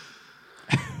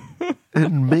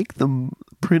and make them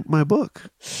print my book.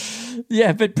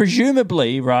 Yeah, but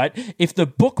presumably, right, if the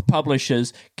book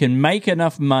publishers can make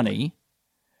enough money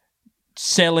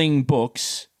selling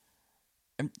books,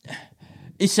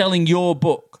 is selling your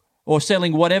book or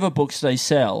selling whatever books they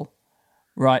sell,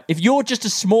 right, if you're just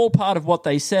a small part of what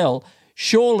they sell,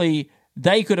 surely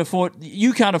they could afford,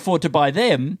 you can't afford to buy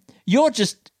them. You're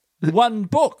just one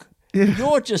book. Yeah.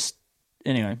 You're just,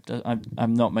 anyway,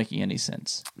 I'm not making any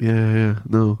sense. Yeah,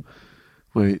 no.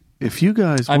 Wait, if you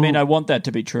guys I want that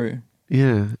to be true.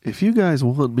 Yeah, if you guys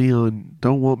don't want me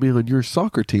on your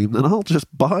soccer team, then I'll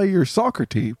just buy your soccer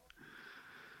team.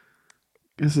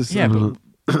 This is, I don't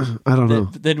know.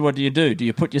 Then what do you do? Do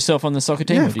you put yourself on the soccer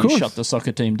team, Yeah, or do of course. you shut the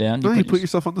soccer team down? You put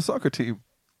yourself on the soccer team.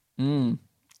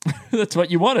 That's what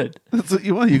you wanted. That's what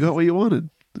you want. You got what you wanted.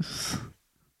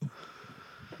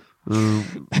 I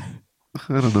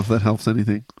don't know if that helps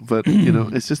anything, but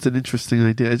it's just an interesting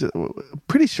idea. I'm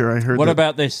pretty sure I heard. What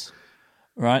about this?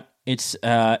 Right, it's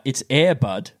Air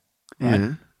Bud, right?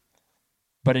 Yeah.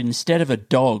 But instead of a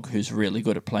dog who's really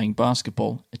good at playing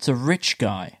basketball, it's a rich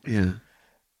guy. Yeah.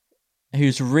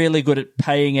 Who's really good at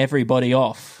paying everybody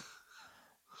off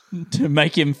to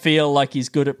make him feel like he's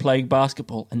good at playing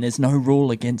basketball, and there's no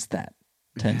rule against that.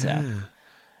 Turns out.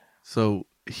 So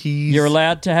you're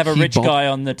allowed to have a rich guy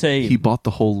on the team. He bought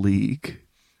the whole league.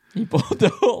 He bought the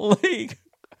whole league,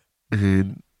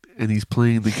 and he's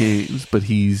playing the games, but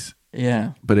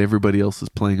but everybody else is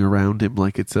playing around him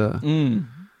like it's a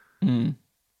a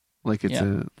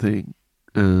thing.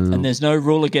 And there's no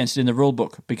rule against it in the rule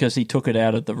book because he took it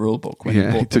out of the rule book when he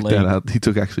bought took the league. that out. He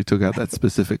took out that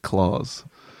specific clause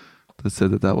that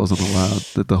said that wasn't allowed.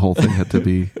 That the whole thing had to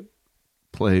be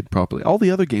played properly. All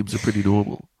the other games are pretty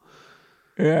normal.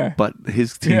 Yeah, but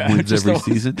his team wins every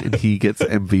season, and he gets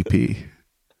MVP.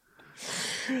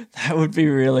 That would be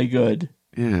really good.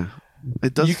 Yeah,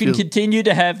 it does. You can continue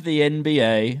to have the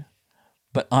NBA,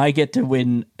 but I get to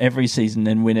win every season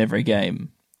and win every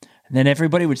game. And then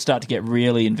everybody would start to get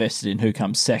really invested in who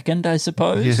comes second, I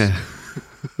suppose. Yeah.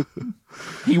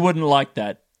 He wouldn't like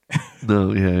that.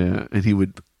 No, yeah. And he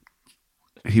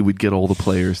would get all the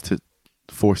players to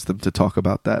force them to talk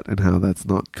about that and how that's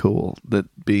not cool.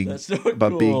 Being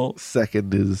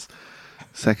second is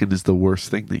the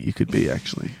worst thing that you could be,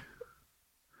 actually.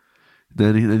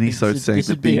 Then he starts saying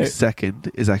that being second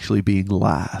is actually being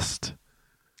last.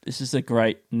 This is a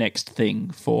great next thing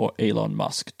for Elon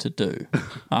Musk to do.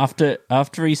 After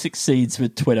he succeeds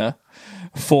with Twitter,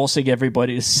 forcing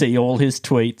everybody to see all his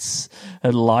tweets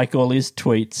and like all his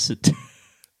tweets.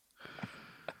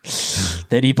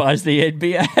 Then he buys the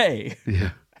NBA.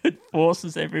 Yeah. It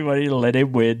forces everybody to let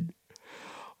him win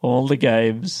all the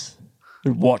games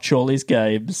and watch all his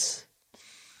games.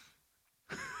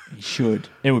 He should.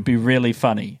 It would be really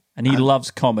funny. And he loves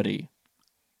comedy.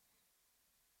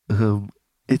 Isn't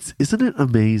it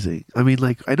amazing? I mean,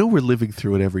 like, I know we're living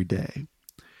through it every day,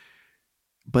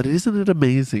 but isn't it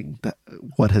amazing that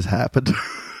what has happened?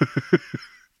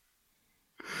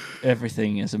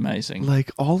 Everything is amazing.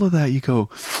 Like, all of that, you go,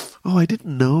 oh, I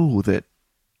didn't know that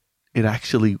it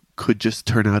actually could just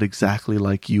turn out exactly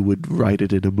like you would write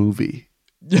it in a movie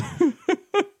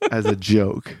as a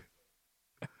joke.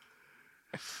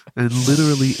 And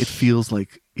literally, it feels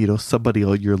like, somebody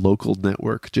on your local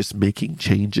network just making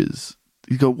changes.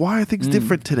 You go, why are things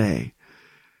different today?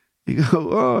 You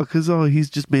go, because he's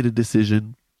just made a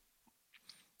decision.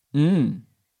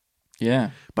 Yeah.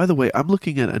 By the way, I'm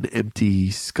looking at an empty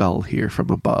skull here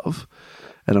from above,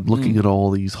 and I'm looking at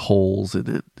all these holes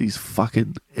in it, these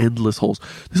fucking endless holes.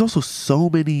 There's also so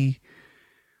many,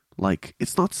 like,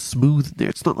 it's not smooth in there.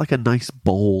 It's not like a nice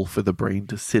bowl for the brain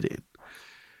to sit in.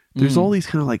 There's all these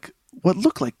kind of like, what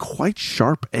look like quite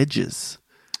sharp edges.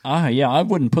 Yeah, I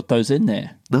wouldn't put those in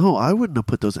there. No, I wouldn't have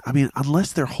put those. I mean,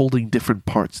 unless they're holding different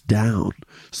parts down,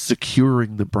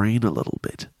 securing the brain a little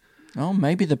bit. Oh,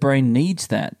 maybe the brain needs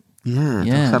that. Yeah. To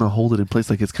kind of hold it in place,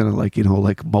 like it's kind of like,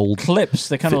 like mold. Clips.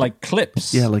 They're kind of like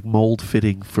clips. Yeah, like mold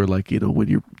fitting for like, when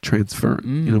you're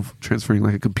transferring, transferring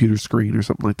like a computer screen or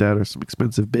something like that, or some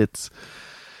expensive bits,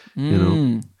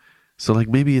 So like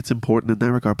maybe it's important in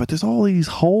that regard, but there's all these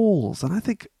holes. And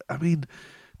I mean,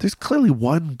 there's clearly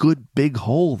one good big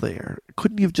hole there.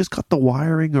 Couldn't you have just got the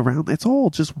wiring around? It's all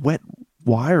just wet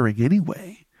wiring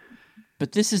anyway.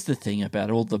 But this is the thing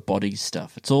about all the body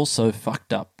stuff. It's all so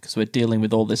fucked up because we're dealing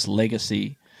with all this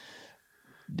legacy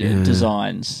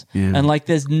designs. Yeah. And like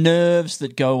there's nerves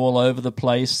that go all over the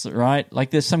place, right?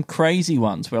 Like there's some crazy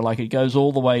ones where like it goes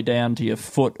all the way down to your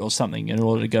foot or something in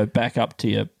order to go back up to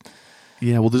your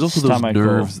Yeah, well there's also those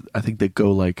nerves, I think, that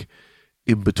go like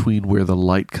in between where the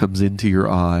light comes into your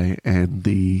eye and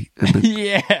the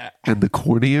and the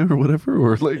cornea or whatever,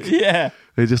 or like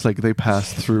they just like they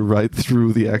pass right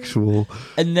through the actual,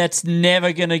 and that's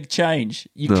never gonna change.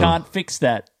 You can't fix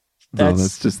that.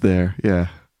 That's just there. Yeah,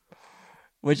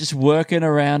 we're just working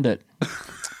around it.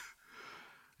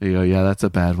 Yeah, that's a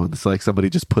bad one. It's like somebody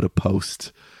just put a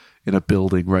post in a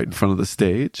building right in front of the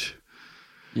stage.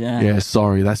 Yeah,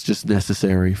 sorry, that's just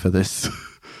necessary for this.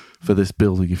 For this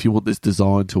building, if you want this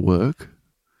design to work,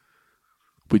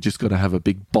 we just got to have a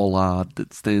big bollard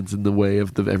that stands in the way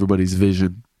of everybody's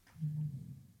vision.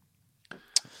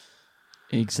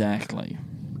 Exactly.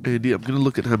 And I'm going to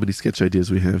look at how many sketch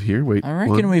ideas we have here. Wait, I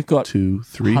reckon we've got 2,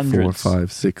 3, hundreds. 4,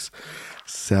 5, 6,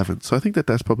 7. So I think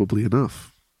that's probably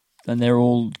enough. And they're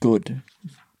all good.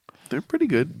 They're pretty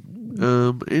good.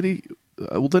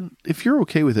 Well, then, if you're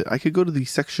okay with it, I could go to the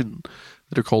section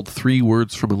that are called 3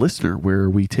 Words from a Listener, where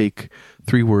we take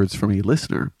 3 words from a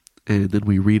listener, and then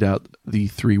we read out the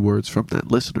 3 words from that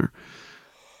listener.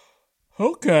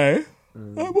 Okay.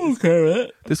 I'm okay with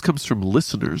it. This comes from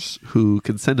listeners who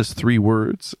can send us 3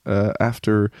 words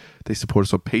after they support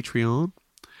us on Patreon,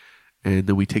 and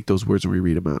then we take those words and we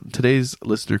read them out. And today's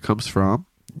listener comes from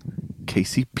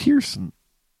Casey Pearson.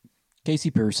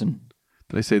 Casey Pearson.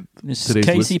 Did I say this is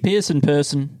Casey Pearson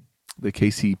person? The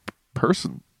Casey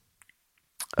person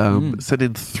sent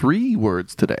in 3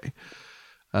 words today.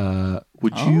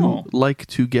 Would you like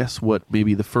to guess what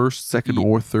maybe the first, second,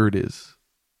 or third is?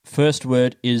 First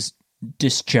word is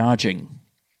discharging.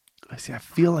 I see. I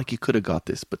feel like you could have got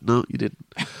this, but no, you didn't.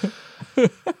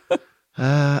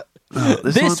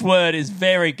 This word is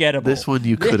very gettable. This one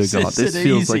you could have got. This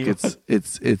feels like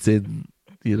it's in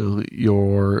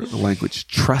your language.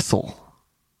 Trestle.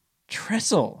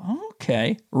 Trestle.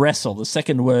 Okay. Wrestle. The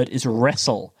second word is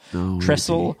wrestle. No,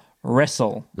 Trestle,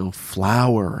 wrestle. No,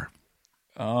 flower.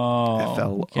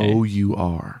 Oh.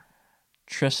 Flour.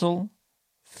 Trestle,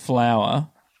 flower.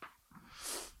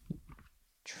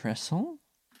 Trestle,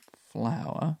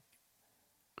 flower.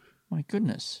 My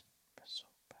goodness.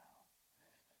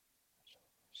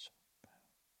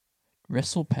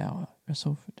 Wrestle power.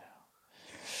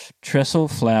 Trestle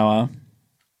flower.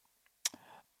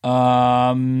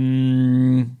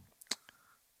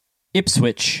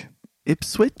 Ipswich.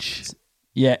 Ipswich?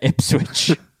 Yeah,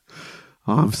 Ipswich.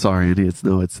 Oh, I'm sorry, idiots.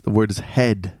 No, the word is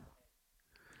head.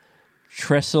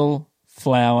 Trestle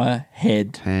Flower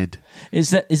head. Head. Is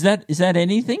that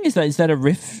anything? Is that a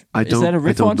riff? I don't. Is that a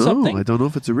riff I don't on know. something? I don't know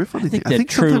if it's a riff on I anything. think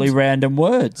they're truly sometimes- random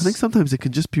words. I think sometimes it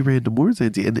can just be random words,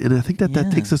 Andy, and I think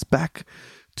that takes us back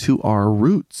to our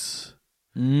roots.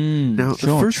 Now,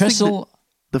 sure.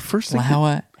 the first thing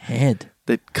Flower head.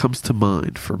 that comes to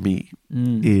mind for me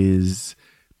is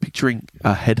picturing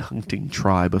a headhunting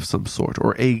tribe of some sort,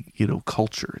 or a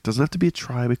culture. It doesn't have to be a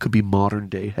tribe. It could be modern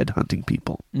day headhunting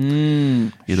people.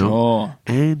 Sure.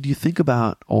 And you think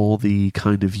about all the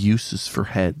kind of uses for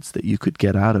heads that you could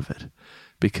get out of it,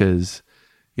 because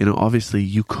obviously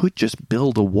you could just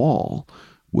build a wall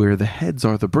where the heads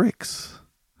are the bricks,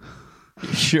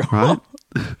 Sure. right?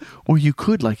 Or you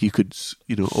could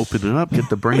open it up, get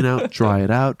the brain out, dry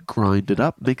it out, grind it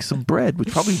up, make some bread,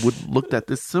 which probably wouldn't look that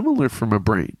dissimilar from a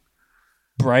brain.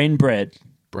 Brain bread.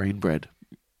 Brain bread.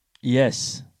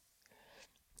 Yes.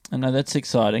 I know, that's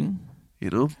exciting.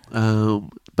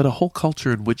 But a whole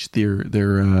culture in which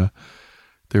their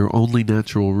only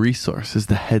natural resource is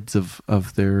the heads of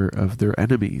their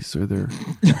enemies, or their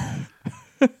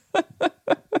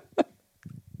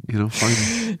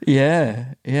fine.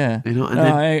 Yeah. And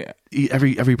then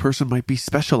every person might be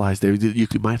specialized. There,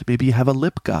 might maybe have a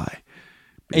lip guy.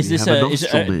 Maybe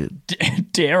man.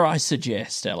 Dare I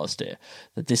suggest, Alistair,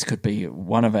 that this could be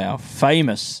one of our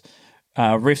famous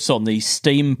riffs on the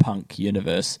steampunk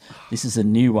universe. This is a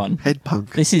new one. Head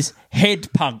punk. This is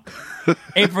head punk.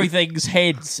 Everything's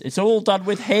heads. It's all done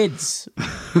with heads.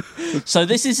 So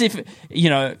this is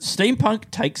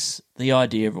steampunk takes the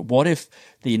idea of what if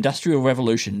the Industrial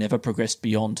Revolution never progressed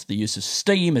beyond the use of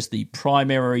steam as the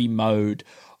primary mode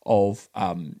of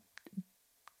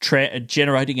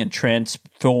generating and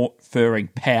transferring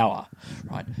power,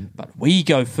 right? But we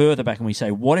go further back and we say,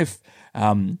 what if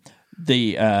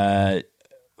the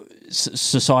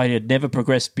society had never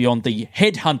progressed beyond the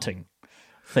headhunting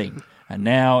thing? And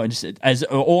now, as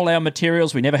all our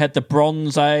materials, we never had the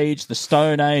Bronze Age, the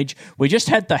Stone Age. We just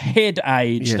had the head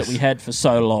age that we had for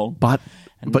so long. But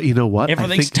you know what?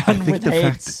 Everything's I think with the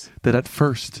heads. fact that at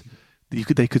first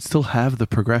they could still have the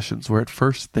progressions, where at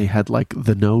first they had like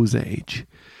the nose age,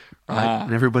 right?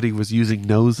 And everybody was using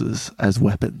noses as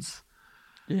weapons.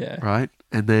 Yeah. Right?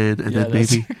 And then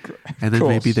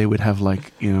maybe they would have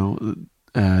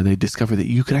they discover that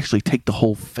you could actually take the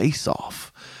whole face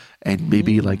off, and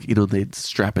maybe they'd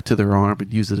strap it to their arm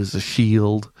and use it as a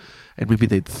shield, and maybe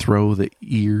they'd throw the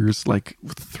ears like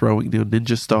throwing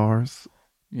ninja stars.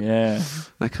 Yeah.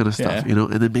 That kind of stuff,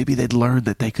 and then maybe they'd learn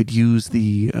that they could use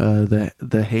the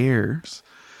hair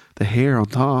on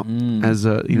top as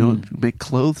make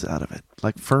clothes out of it,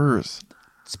 like furs.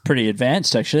 It's pretty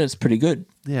advanced, actually. It's pretty good.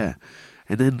 Yeah.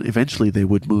 And then eventually they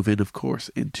would move in, of course,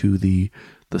 into the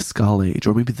skull age,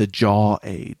 or maybe the jaw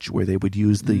age, where they would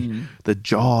use the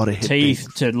jaw to hit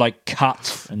teeth things. to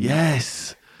cut. And,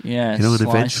 yes. Yeah. And slice,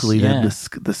 eventually then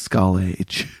the skull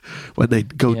age, when they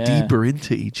go deeper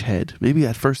into each head. Maybe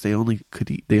at first they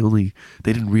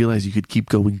didn't realize you could keep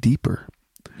going deeper.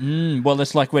 Well,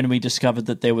 it's like when we discovered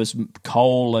that there was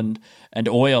coal and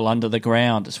oil under the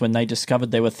ground. It's when they discovered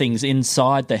there were things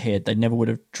inside the head. They never would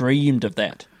have dreamed of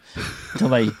that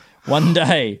until one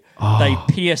day they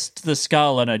pierced the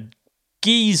skull and a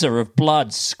geyser of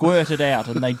blood squirted out,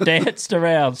 and they danced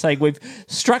around saying, "We've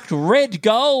struck red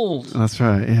gold." That's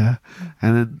right, yeah.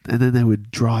 And then they would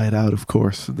dry it out, of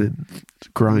course, and then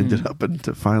grind it up and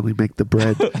to finally make the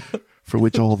bread for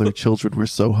which all their children were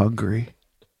so hungry.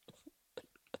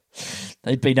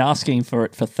 They'd been asking for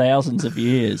it for thousands of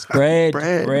years. Bread.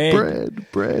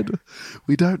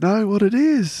 We don't know what it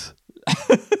is.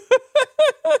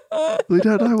 We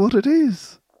don't know what it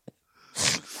is.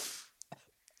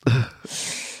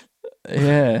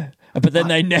 Yeah. But then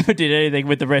they never did anything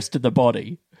with the rest of the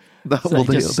body. No, So well,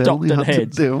 they just stopped at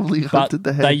heads. They only But hunted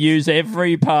the head. they use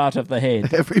every part of the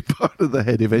head. Every part of the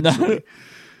head eventually.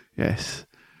 Yes.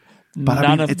 But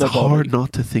None of it's the hard body.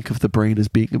 not to think of the brain as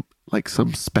being like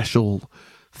some special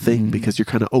thing, because you're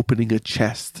kind of opening a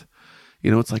chest.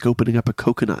 It's like opening up a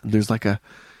coconut, and there's like a,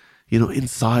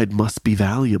 inside must be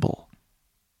valuable.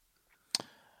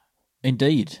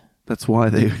 Indeed. That's why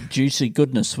they... Juicy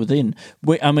goodness within.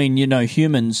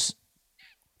 Humans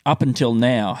up until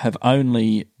now have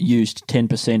only used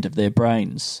 10% of their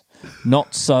brains.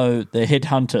 Not so the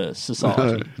headhunter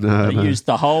society. No. Use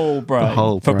the whole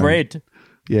brain for bread.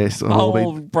 Yes,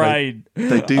 Whole brain.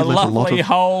 They do a let lovely a lot of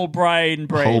whole brain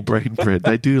bread. whole brain bread.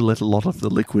 They do let a lot of the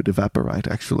liquid evaporate,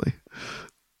 actually.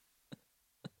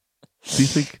 Do you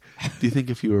think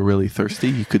if you were really thirsty,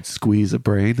 you could squeeze a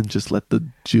brain and just let the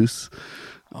juice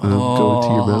go into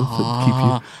your mouth and keep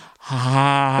you...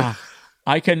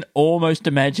 I can almost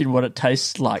imagine what it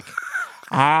tastes like.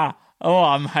 Oh,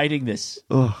 I'm hating this.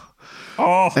 Oh.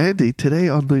 Oh, Andy, today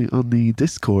on the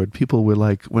Discord, people were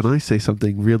like, when I say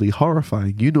something really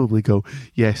horrifying, you normally go,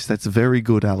 "Yes, that's very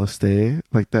good, Alistair,"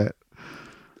 like that.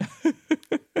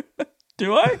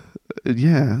 do I?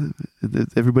 Yeah,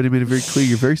 everybody made it very clear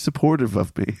you're very supportive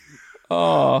of me.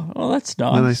 Oh, well, that's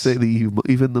nice. When I say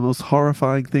even the most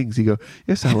horrifying things, you go,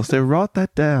 "Yes, Alistair, write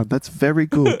that down. That's very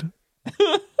good."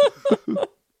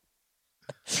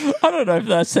 I don't know if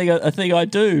that's a thing I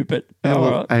do, but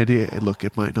all right. Andy, look,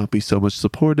 it might not be so much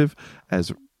supportive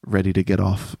as ready to get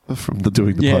off from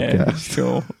doing the podcast.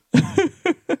 Sure.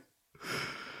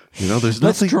 There's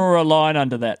Let's nothing. draw a line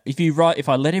under that. If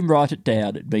I let him write it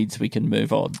down, it means we can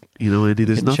move on. Andy,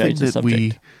 there's Can nothing change the that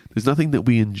subject. there's nothing that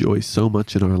we enjoy so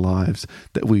much in our lives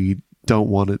that we don't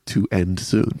want it to end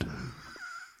soon.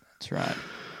 That's right.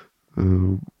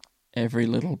 Every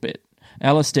little bit.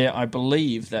 Alistair, I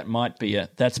believe that might be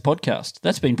that's podcast.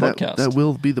 That's been podcast. That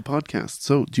will be the podcast.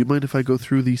 So, do you mind if I go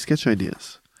through the sketch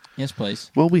ideas? Yes, please.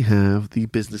 Well, we have the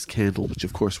business candle, which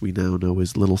of course we now know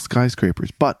is little skyscrapers.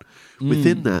 But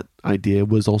within that idea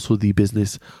was also the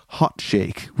business hot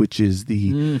shake, which is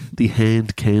the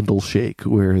hand candle shake,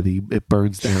 where it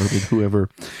burns down and whoever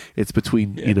it's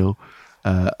between,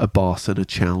 a boss and a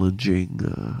challenging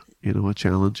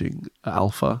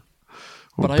alpha.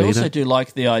 Or But I beta. also do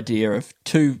like the idea of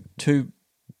two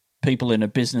people in a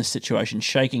business situation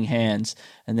shaking hands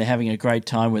and they're having a great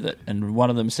time with it, and one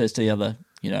of them says to the other,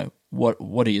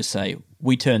 what do you say?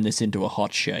 We turn this into a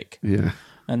hot shake. Yeah.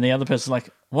 And the other person's like,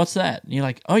 what's that? And you're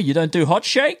like, oh, you don't do hot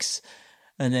shakes?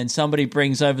 And then somebody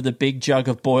brings over the big jug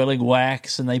of boiling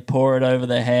wax and they pour it over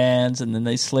their hands and then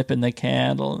they slip in the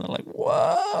candle and they're like,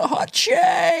 whoa, hot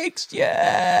shakes,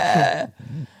 yeah.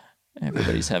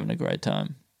 Everybody's having a great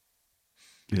time.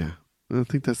 Yeah. I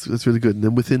think that's really good. And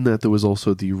then within that, there was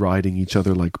also the riding each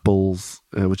other like bulls,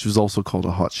 which was also called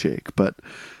a hot shake, but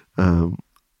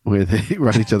where they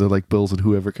ride each other like bulls and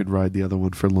whoever can ride the other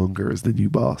one for longer is the new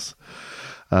boss.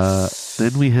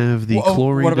 Then we have the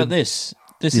chlorine. What about this?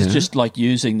 This is just like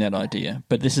using that idea,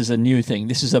 but this is a new thing.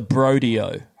 This is a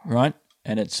brodeo, right?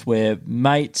 And it's where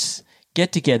mates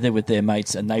get together with their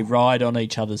mates and they ride on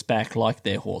each other's back like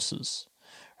they're horses.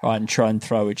 Right, and try and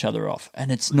throw each other off.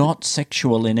 And it's not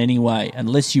sexual in any way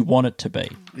unless you want it to be.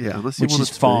 Yeah, unless you which want is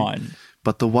it to fine. be.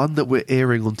 But the one that we're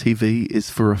airing on TV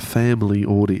is for a family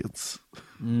audience.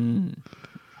 Brodeo.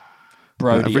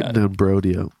 I've written down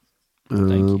Brodeo.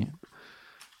 Thank you.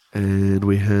 And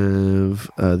we have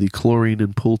the Chlorine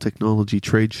and Pool Technology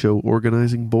Trade Show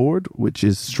Organizing Board, which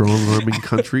is strong-arming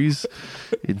countries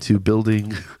into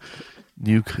building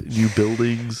new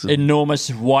buildings. Enormous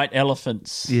white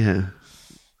elephants. Yeah.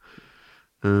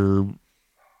 Then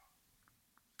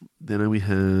we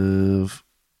have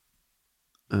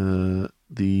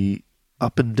the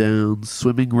up and down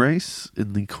swimming race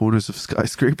in the corners of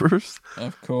skyscrapers.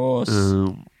 Of course.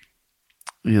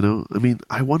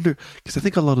 I wonder, because I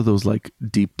think a lot of those like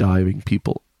deep diving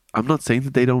people, I'm not saying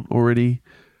that they don't already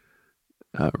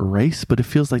race, but it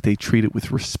feels like they treat it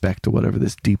with respect or whatever,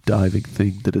 this deep diving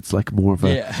thing, that it's like more of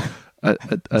a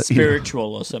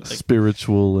spiritual or something.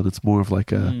 Spiritual, and it's more of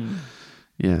like a,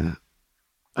 yeah.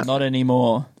 Not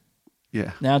anymore.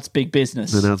 Yeah. Now it's big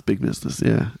business. Now it's big business,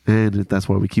 yeah. And that's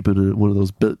why we keep it in one of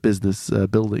those business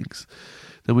buildings.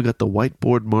 Then we got the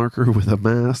whiteboard marker with a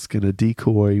mask and a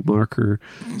decoy marker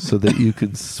so that you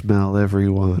can smell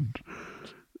everyone,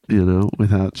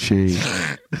 without shame.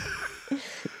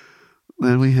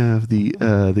 Then we have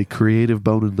the creative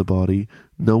bone in the body.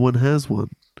 No one has one.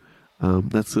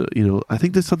 That's I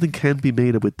think there's something can be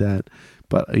made with that,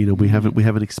 but we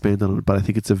haven't expanded on it. But I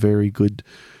think it's a very good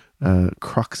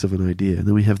crux of an idea. And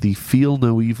then we have the feel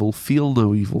no evil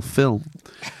film.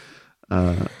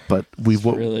 But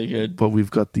really good. But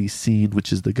we've got the scene,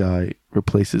 which is the guy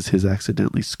replaces his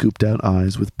accidentally scooped out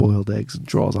eyes with boiled eggs and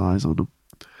draws eyes on them.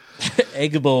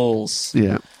 Egg balls.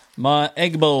 Yeah. My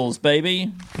egg balls,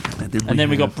 baby. And then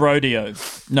we got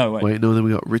Brodeo. No, wait. No, then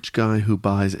we got rich guy who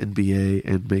buys NBA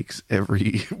and makes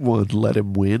everyone let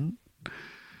him win.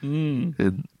 And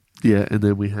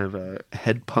then we have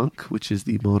head punk, which is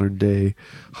the modern day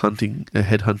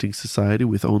head hunting society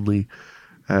with only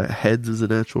heads as a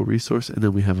natural resource. And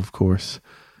then we have, of course,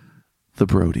 the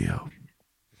Brodeo.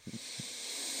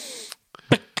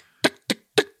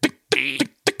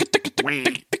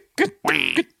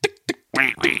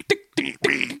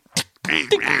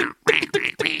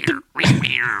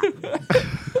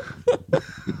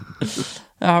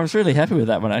 I was really happy with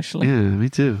that one, actually. Yeah, me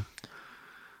too.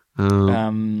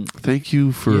 Thank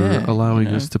you for allowing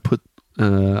us to put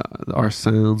our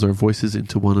sounds, our voices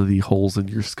into one of the holes in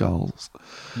your skulls.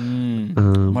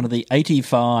 One of the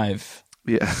 85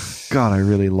 Yeah. God, I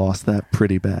really lost that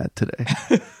pretty bad today.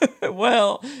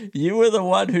 Well, you were the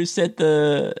one who set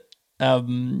the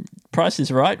Price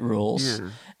is Right rules,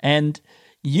 and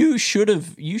you should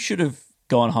have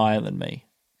gone higher than me.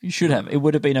 You should have. It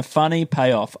would have been a funny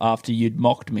payoff after you'd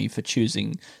mocked me for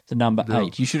choosing the number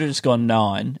 8. You should have just gone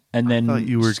 9, and then I thought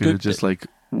you were going to just like.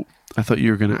 I thought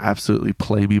you were going to absolutely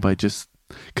play me by just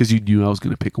because you knew I was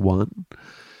going to pick 1.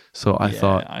 So I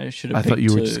thought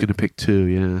you were just going to pick 2.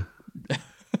 Yeah.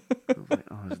 Like,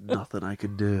 there's nothing I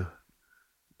can do.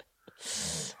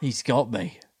 He's got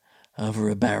me over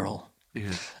a barrel.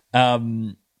 Yeah.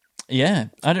 Yeah.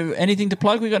 I don't. Anything to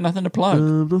plug? We got nothing to plug.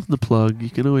 Nothing to plug. You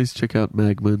can always check out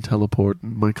Magma and Teleport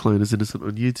and My Client is Innocent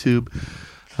on YouTube.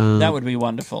 That would be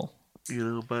wonderful.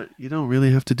 But you don't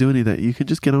really have to do any of that. You can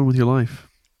just get on with your life.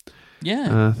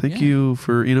 Yeah. Thank you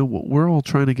for, we're all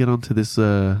trying to get onto this,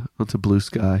 onto Blue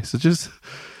Sky. So just,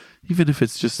 even if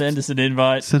it's just... Send us an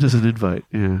invite.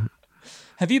 Yeah.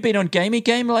 Have you been on Gamey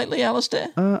Game lately, Alistair?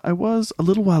 I was a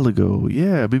little while ago.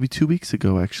 Yeah, maybe 2 weeks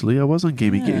ago, actually. I was on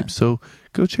Gamey Game. So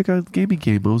go check out Gamey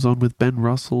Game. I was on with Ben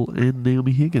Russell and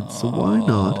Naomi Higgins. So why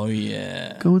not? Oh,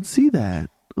 yeah. Go and see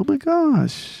that. Oh, my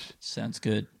gosh. Sounds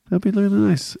good. That'd be really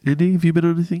nice. Andy, have you been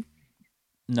on anything?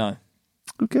 No.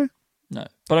 Okay. No.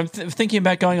 But I'm thinking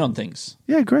about going on things.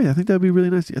 Yeah, great. I think that'd be really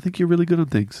nice. I think you're really good on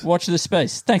things. Watch this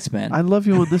space. Thanks, man. I love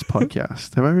you on this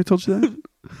podcast. Have I ever told you that?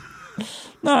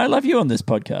 No, I love you on this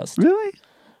podcast. Really?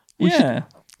 Yeah.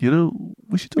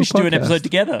 We should do do an episode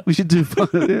together. We should do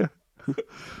yeah.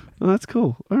 Well, that's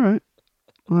cool. All right.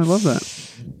 Well, I love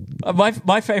that.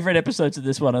 My favorite episodes of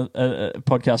this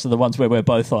podcast are the ones where we're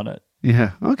both on it.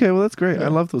 Yeah. Okay. Well, that's great. Yeah. I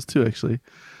love those too, actually.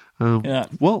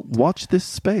 Well, watch this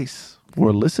space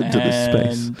or listen to this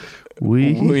space.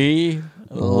 We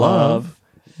love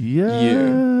you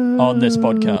on this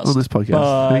podcast.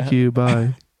 Bye. Thank you.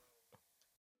 Bye.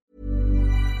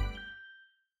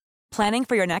 Planning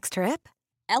for your next trip?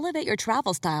 Elevate your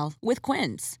travel style with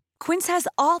Quince. Quince has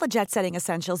all the jet-setting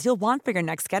essentials you'll want for your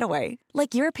next getaway,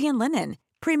 like European linen,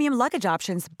 premium luggage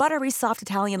options, buttery soft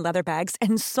Italian leather bags,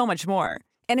 and so much more.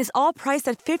 And is all priced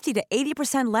at 50 to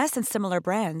 80% less than similar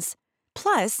brands.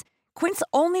 Plus, Quince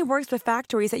only works with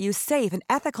factories that use safe and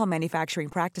ethical manufacturing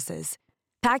practices.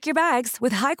 Pack your bags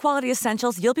with high-quality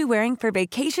essentials you'll be wearing for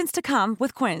vacations to come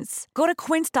with Quince. Go to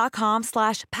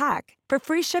quince.com/pack for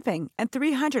free shipping and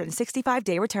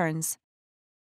 365-day returns.